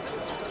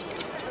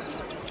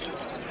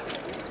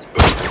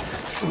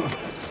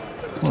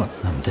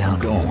 What? I'm down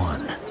to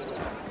one.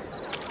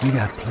 We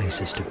got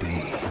places to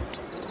be.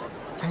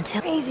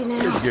 Until easy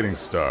now. Just getting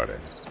started.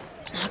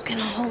 Not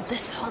gonna hold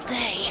this all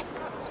day.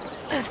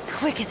 As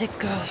quick as it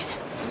goes.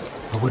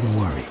 I wouldn't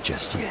worry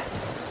just yet.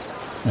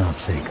 I'll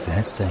take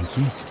that, thank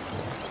you.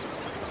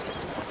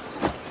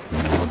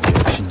 No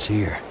objections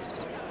here.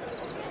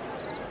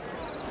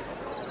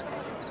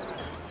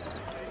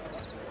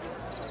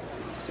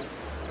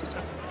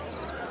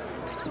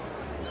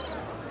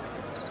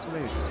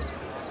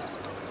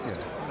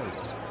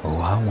 Oh,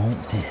 I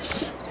won't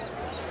miss.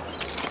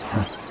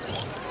 Huh.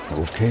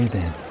 Okay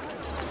then.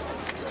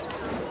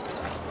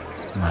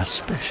 My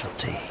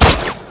specialty.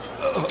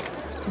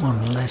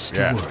 One less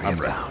to Yeah, worry I'm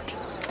ready. about.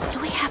 Do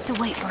we have to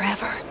wait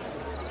forever?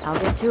 I'll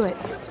get to it.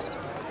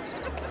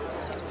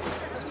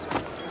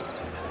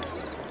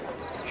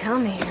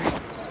 Come here.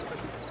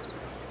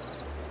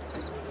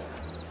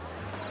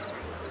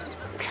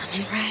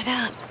 Coming right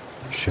up.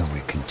 Shall we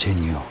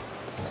continue?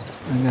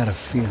 I got a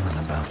feeling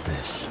about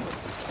this.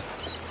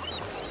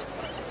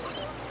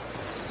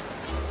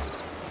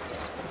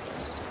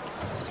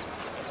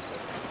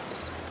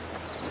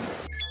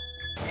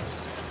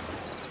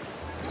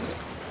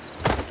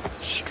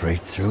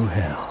 Straight through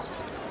hell.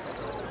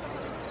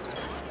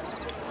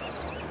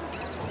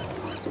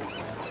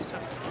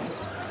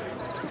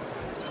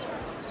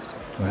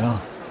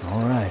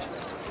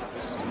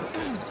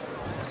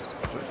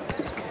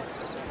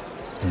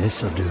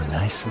 This'll do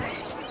nicely.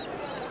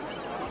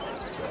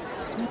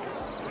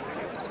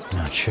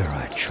 Not sure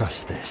I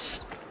trust this.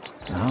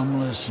 I'm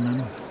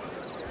listening.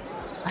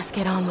 Let's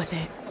get on with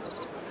it.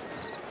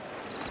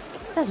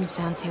 Doesn't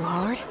sound too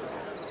hard.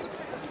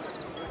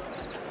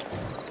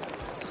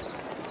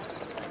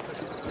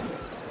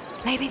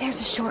 Maybe there's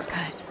a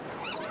shortcut.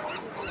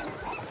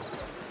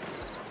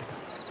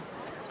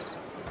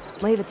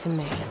 Leave it to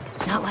me.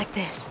 Not like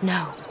this,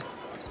 no.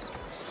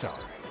 Sorry.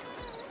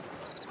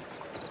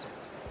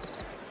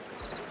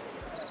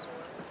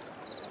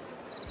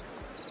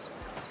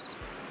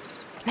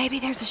 Maybe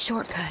there's a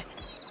shortcut.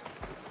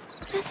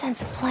 I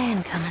sense a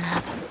plan coming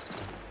up.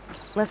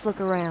 Let's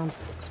look around.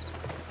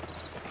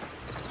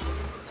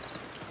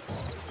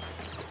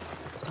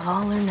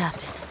 All or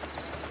nothing.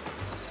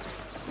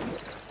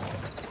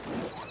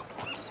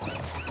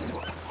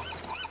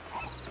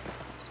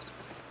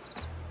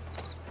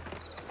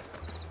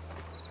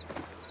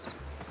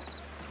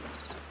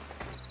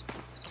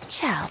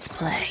 Child's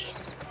play.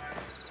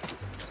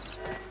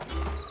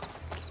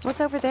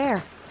 What's over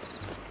there?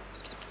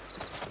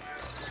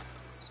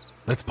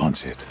 Let's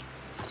punch it.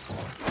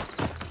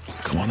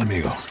 Come on,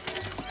 amigo.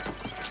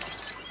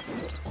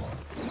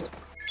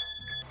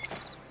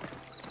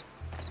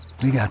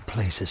 We got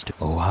places to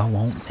go I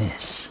won't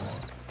miss.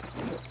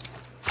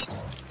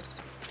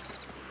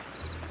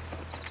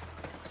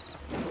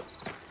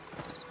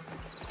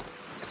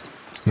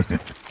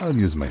 I'll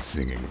use my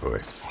singing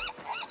voice.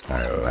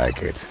 I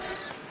like it.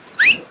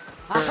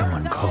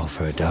 Someone call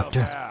for a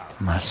doctor?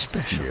 My Getting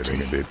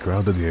specialty. a bit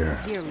crowded here.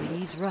 Here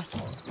leads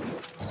Russell.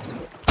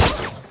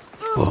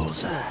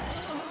 Bullseye.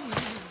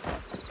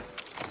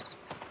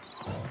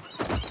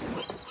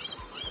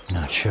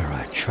 Not sure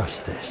I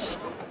trust this.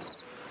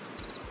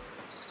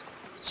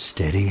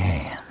 Steady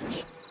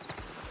hands.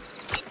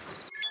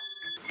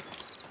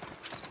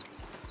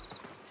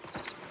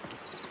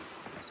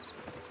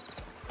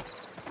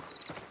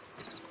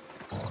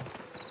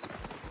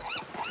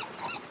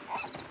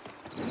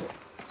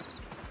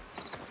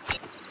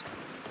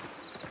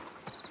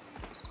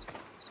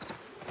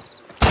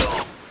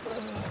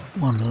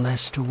 One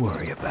less to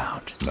worry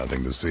about.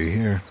 Nothing to see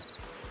here.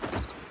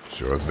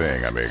 Sure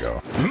thing,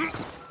 amigo.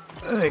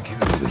 I can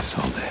do this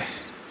all day.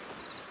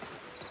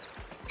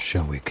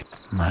 Shall we?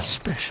 My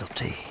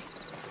specialty.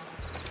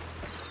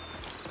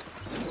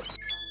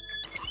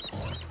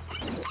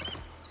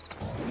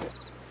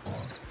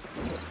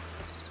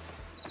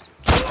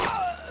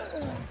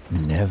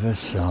 Never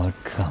saw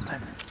it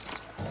coming.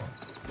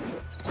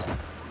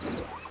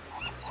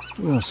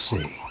 We'll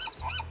see.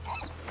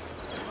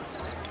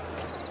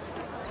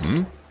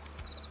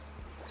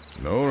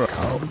 No,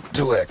 come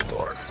to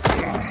Hector.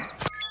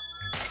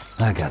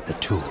 I got the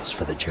tools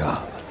for the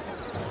job.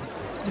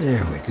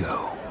 There we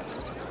go.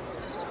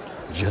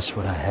 Just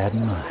what I had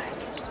in mind.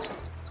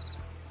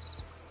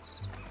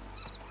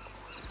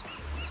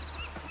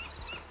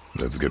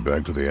 Let's get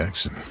back to the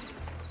action.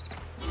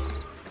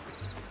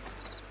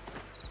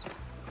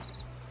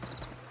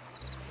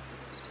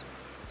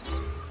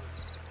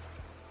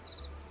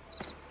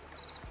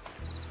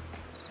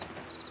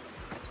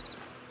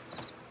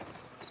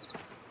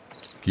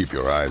 Keep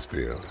your eyes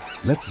peeled.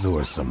 Let's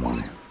lure someone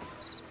in.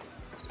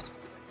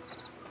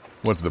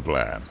 What's the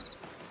plan?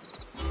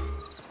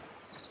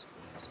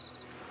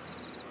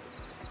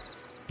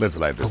 Let's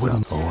light this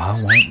up. Oh,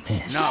 I won't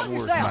miss. Not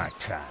worth my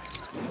time.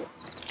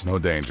 No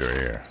danger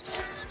here.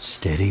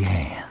 Steady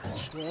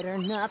hands. Better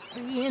not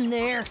be in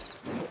there.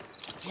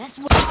 Just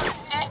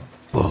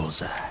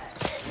Bullseye.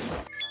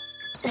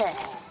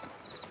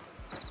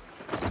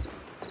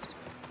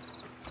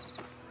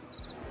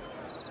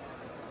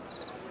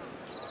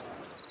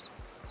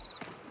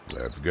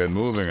 Let's get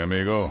moving,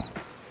 amigo.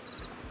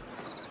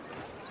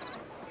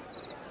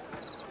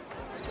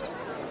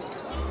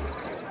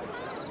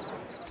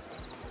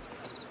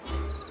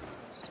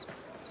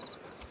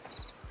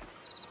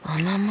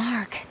 On my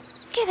mark.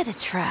 Give it a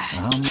try.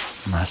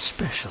 My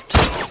specialty.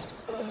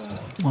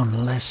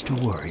 One less to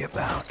worry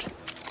about.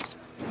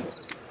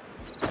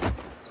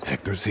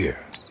 Hector's here.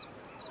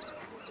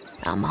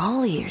 I'm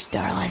all ears,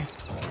 darling.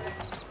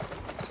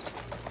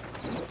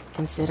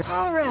 Consider.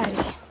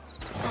 Alrighty.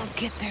 I'll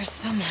get there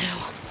somehow.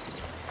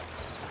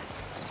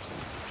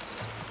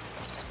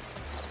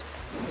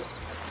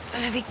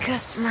 Heavy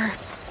customer.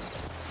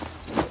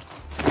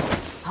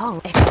 Oh,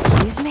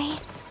 excuse me?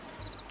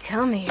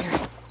 Come here.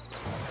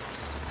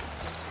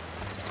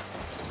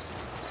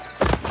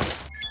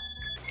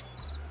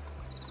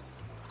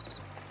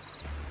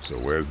 So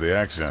where's the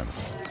action?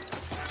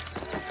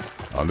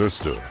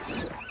 Understood.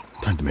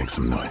 Time to make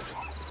some noise.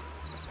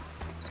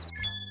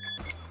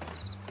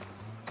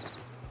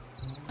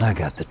 I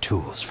got the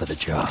tools for the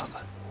job.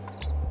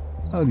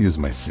 I'll use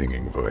my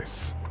singing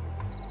voice.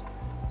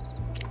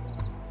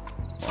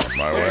 On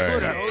my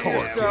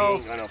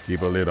way.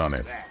 Keep a lid on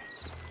it.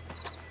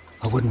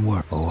 I wouldn't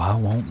worry. Oh, I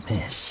won't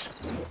miss.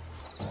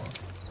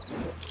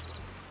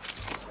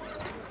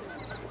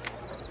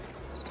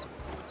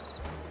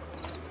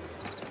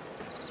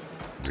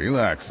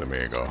 Relax,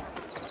 amigo.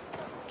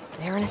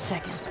 There in a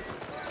second.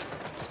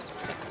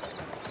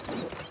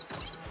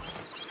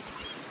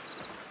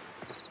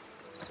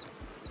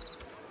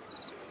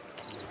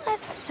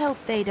 hope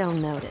they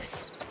don't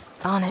notice.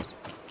 On it.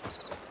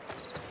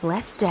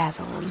 Let's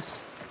dazzle them.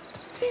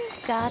 You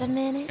got a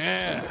minute?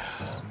 Yeah,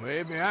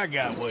 maybe I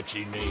got what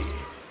you need.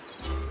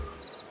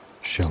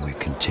 Shall we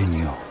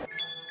continue?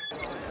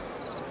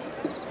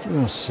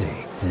 We'll see.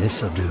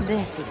 This'll do.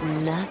 This is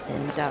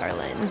nothing,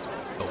 darling.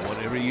 But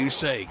whatever you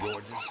say,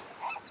 gorgeous.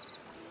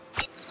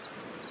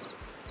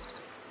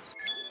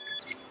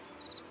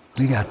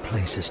 We got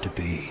places to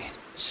be.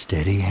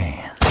 Steady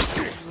hands.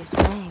 You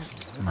think?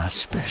 My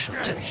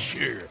specialty.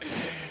 Sure.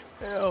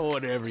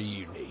 Whatever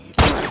you need.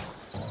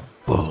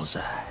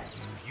 Bullseye.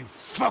 You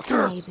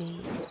fucker! Maybe.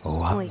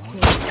 Oh, We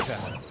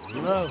could.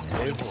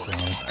 Lovely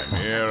voice.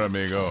 I'm here,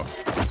 amigo.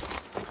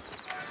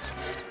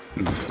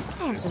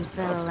 Handsome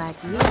fellow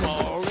like you.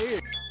 All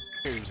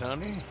ears,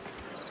 honey.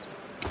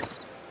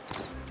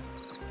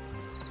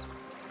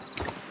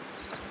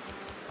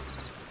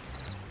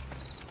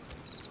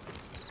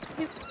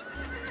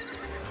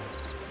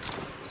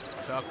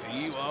 Talk to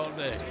you all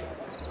day.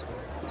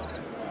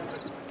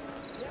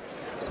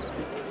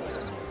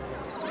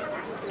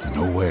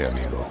 No way,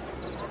 amigo.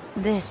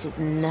 This is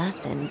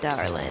nothing,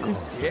 darling.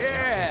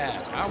 Yeah,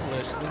 I'm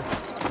listening.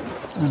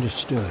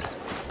 understood.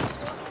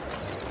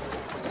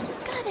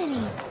 Got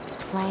any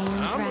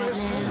plans right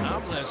now?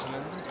 I'm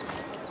listening.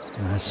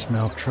 I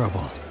smell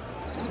trouble.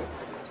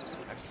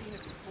 I've seen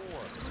it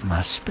before.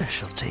 My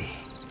specialty.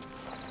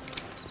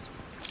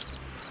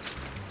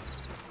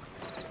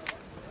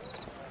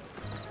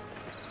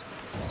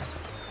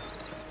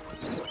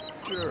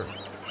 Sure.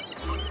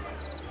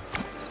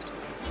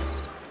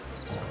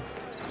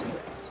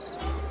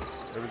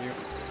 Everything.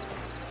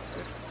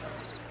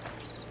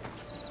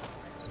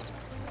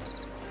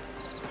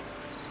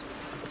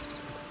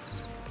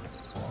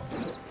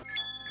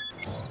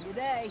 Good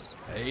day.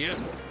 Hey, you.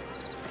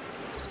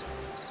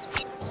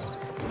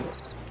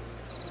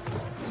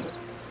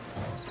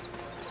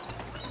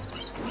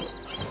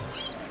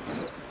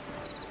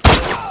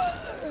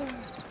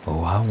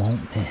 Oh, I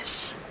won't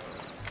miss.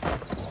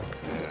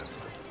 Yes.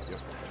 Yep.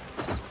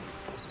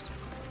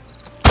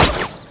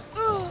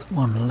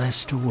 One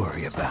less to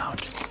worry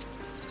about.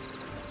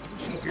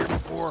 Was she here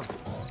before?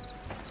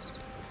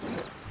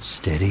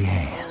 Steady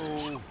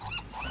hands.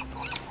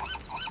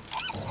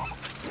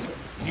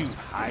 You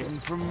hiding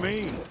from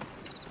me?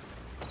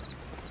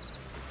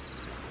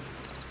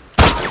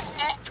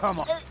 Come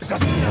on. It's a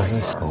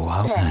sniper. Oh,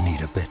 I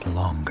need a bit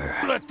longer.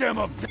 Let them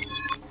up. Good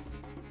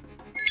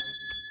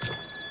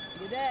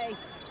day.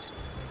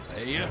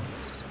 Hey, you.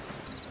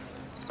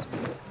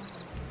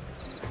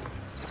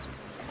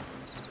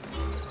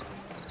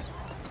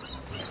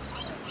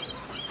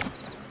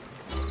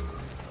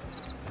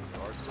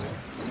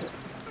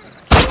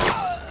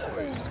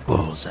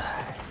 Bullseye.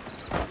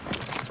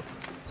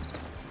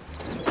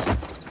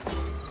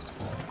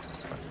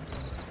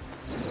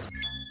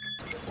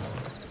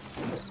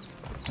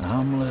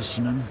 I'm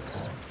listening.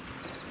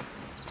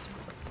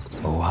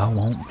 Oh, I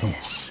won't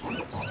miss.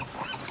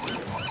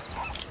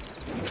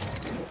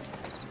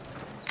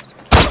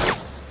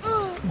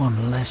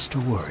 One less to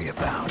worry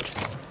about.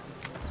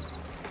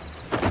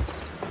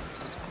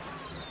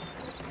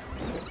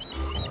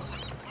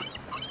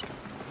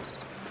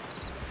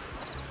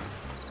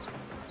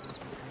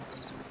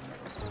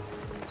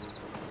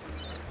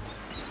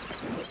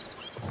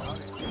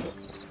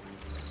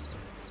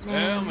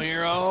 I'm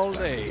here all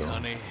day,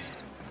 honey.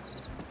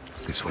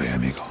 This way,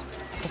 amigo.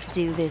 Let's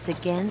do this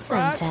again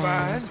Right,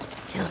 sometime. fine.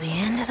 Till the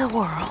end of the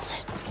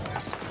world.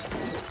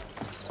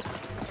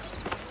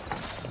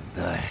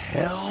 The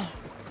hell?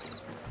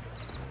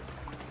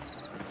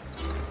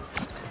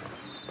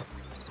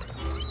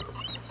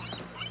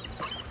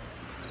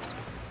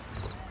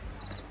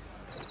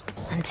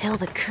 Until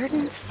the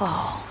curtains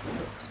fall.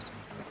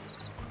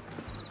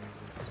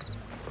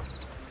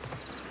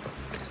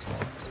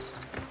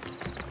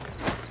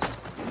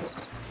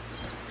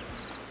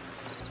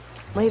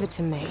 Leave it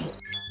to me.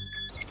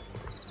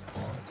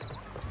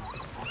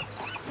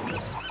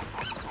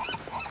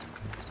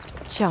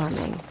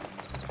 Charming.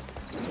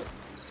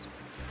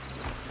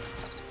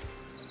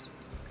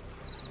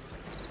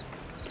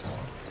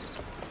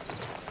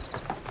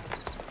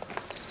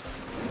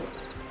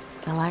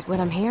 I like what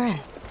I'm hearing.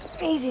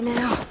 Easy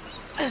now.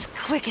 As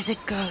quick as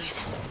it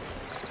goes.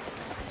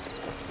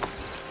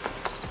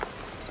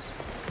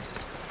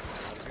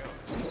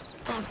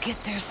 I'll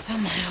get there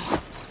somehow.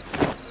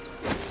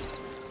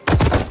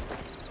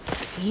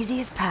 Easy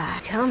as pie.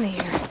 Come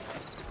here.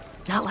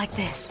 Not like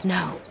this,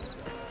 no.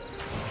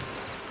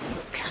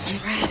 Coming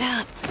right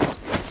up.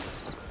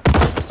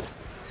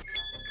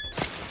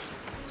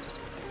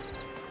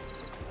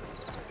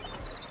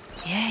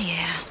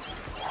 Yeah.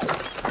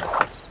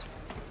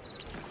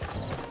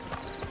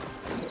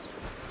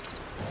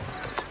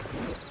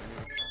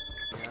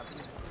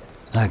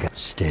 I got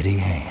steady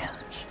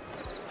hands.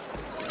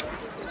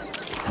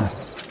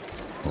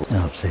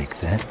 I'll take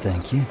that,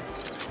 thank you.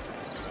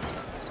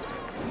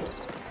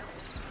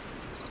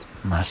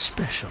 My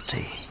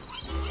specialty.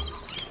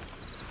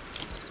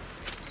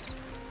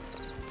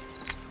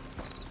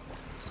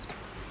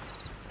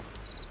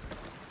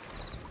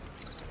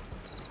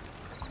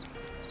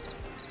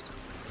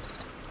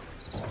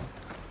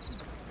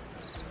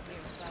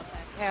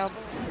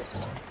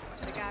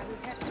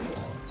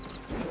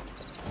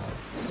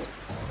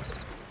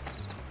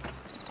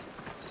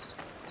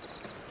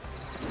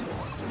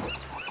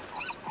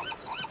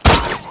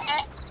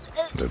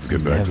 Let's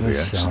get back to Never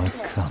the saw action.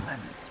 it coming.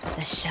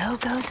 The show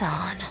goes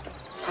on.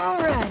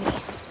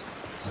 Alrighty.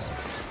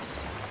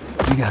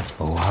 You got...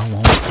 Oh, I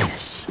want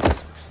this.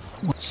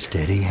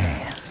 Steady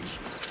hands.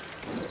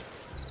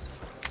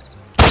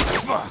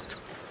 Fuck!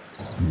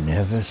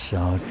 Never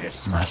saw it.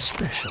 My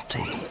specialty.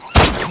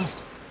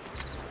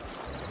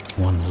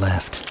 One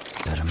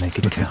left. Gotta make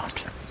it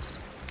count.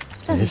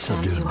 Doesn't This'll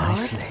sound do too hard.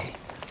 nicely.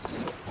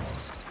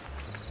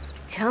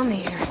 Come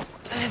here,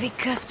 heavy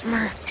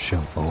customer.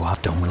 Show. Oh, I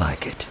don't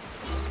like it.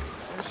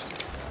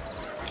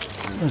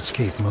 Let's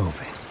keep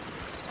moving.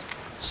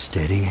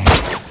 Steady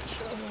hands.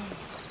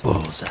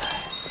 Bullseye.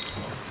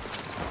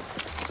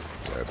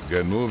 Let's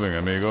get moving,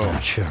 amigo.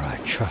 Not sure I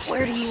trust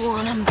Where do this. you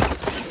want him?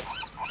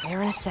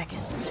 There in a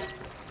second.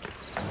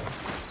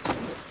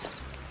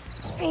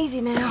 Easy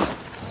now.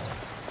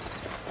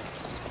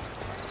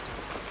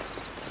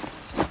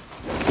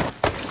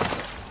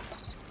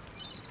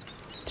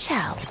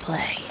 Child's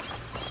play.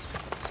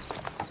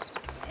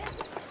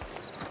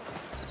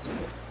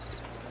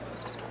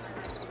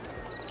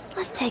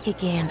 Let's take a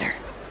gander.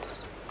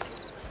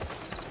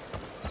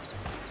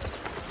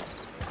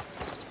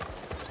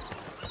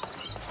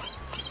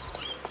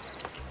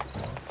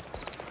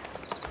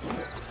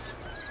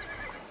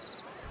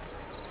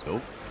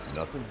 Nope,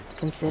 nothing.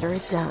 Consider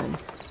it done.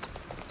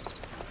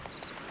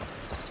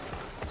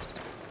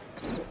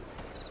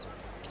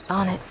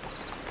 On it.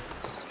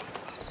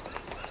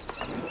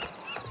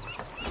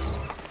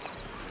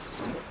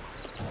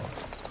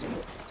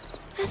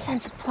 I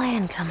sense a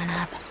plan coming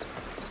up.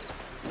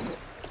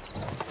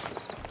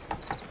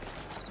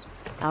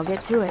 I'll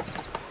get to it.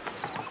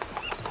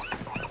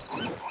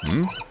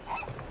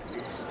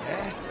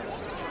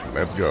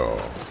 Let's go.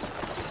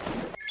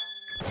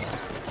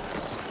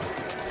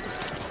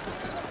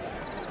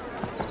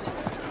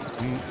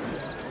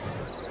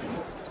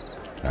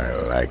 I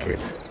like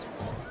it.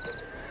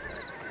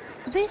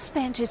 This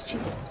bench is too...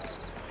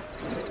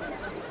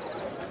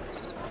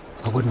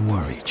 I wouldn't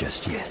worry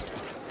just yet.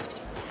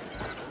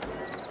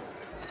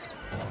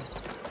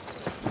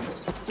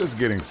 Just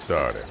getting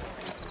started.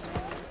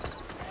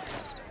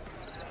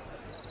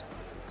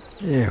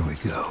 There we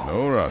go.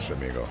 No rush,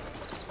 amigo.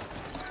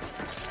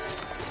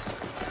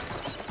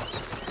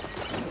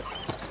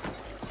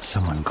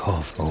 Someone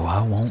called. Oh,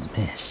 I won't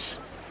miss.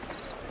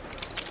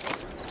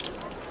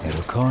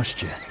 It'll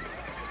cost you.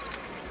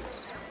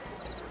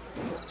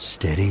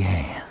 Steady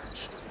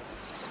hands.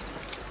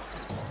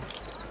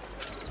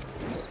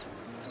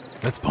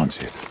 Let's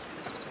punch it.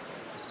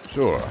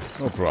 Sure,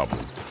 no problem.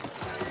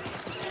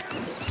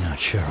 Not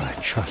sure I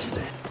trust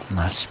it.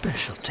 My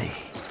specialty.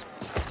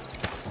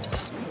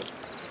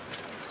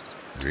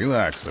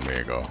 Relax,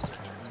 amigo.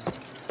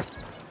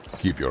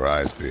 Keep your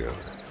eyes peeled.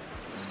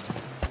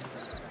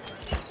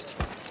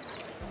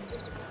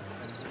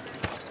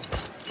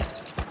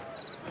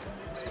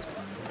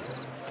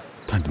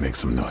 Time to make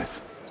some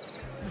noise.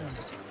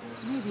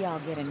 Maybe I'll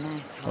get a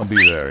nice I'll hug.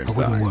 be there in I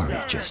wouldn't time.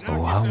 worry just.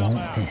 Oh, I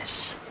won't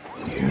miss.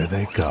 Here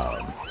they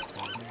come.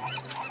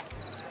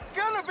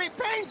 Gonna be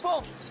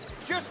painful!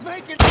 Just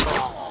make it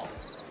fall!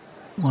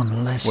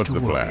 One less What's to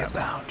the worry plan?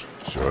 about.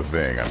 Sure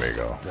thing,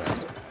 amigo.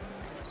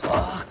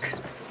 Fuck.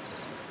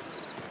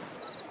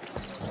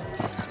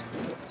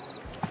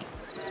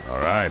 All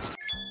right.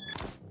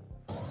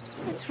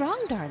 What's wrong,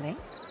 darling?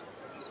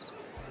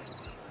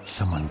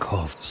 Someone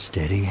called.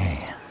 Steady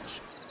hands.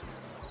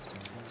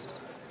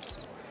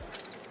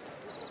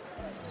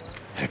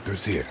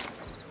 Hector's here.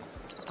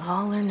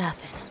 All or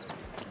nothing.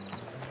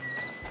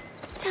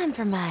 Time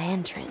for my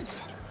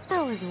entrance.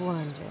 I was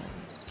wondering.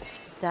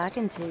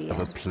 Talking to you. Have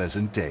a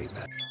pleasant day,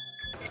 man.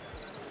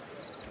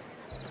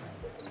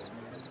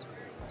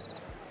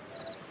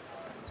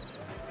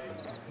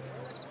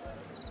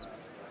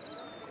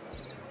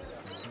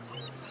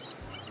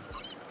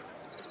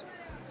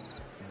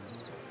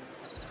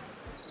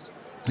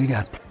 We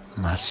got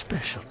my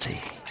specialty.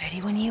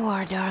 Ready when you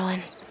are,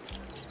 darling.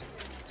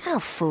 I'll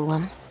fool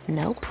him.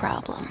 No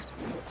problem.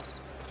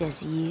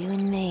 Just you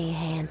and me,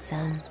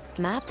 handsome.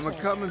 My I'm pleasure.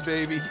 a-coming,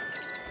 baby.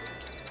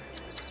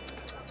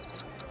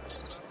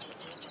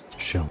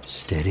 Show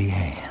steady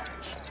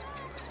hands.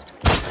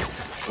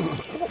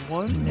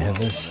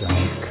 Never saw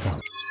it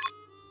come.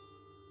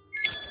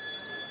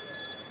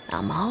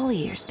 I'm all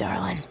ears,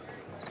 darling.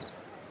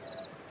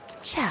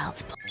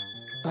 Child's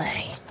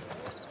play.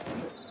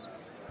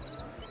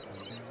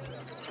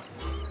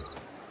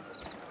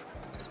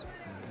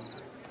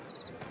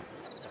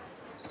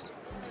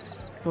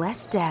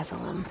 Let's dazzle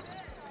him.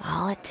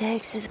 All it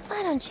takes is,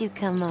 why don't you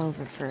come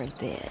over for a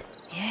bit?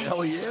 Yeah.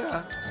 Hell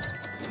yeah.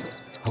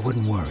 I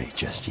wouldn't worry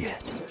just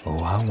yet. Oh,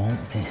 I won't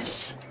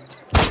miss.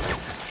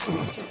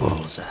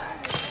 Bullseye.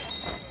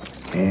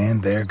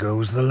 And there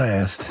goes the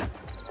last.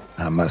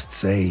 I must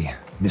say,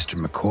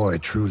 Mr. McCoy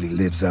truly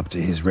lives up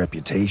to his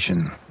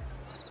reputation.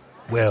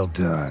 Well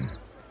done.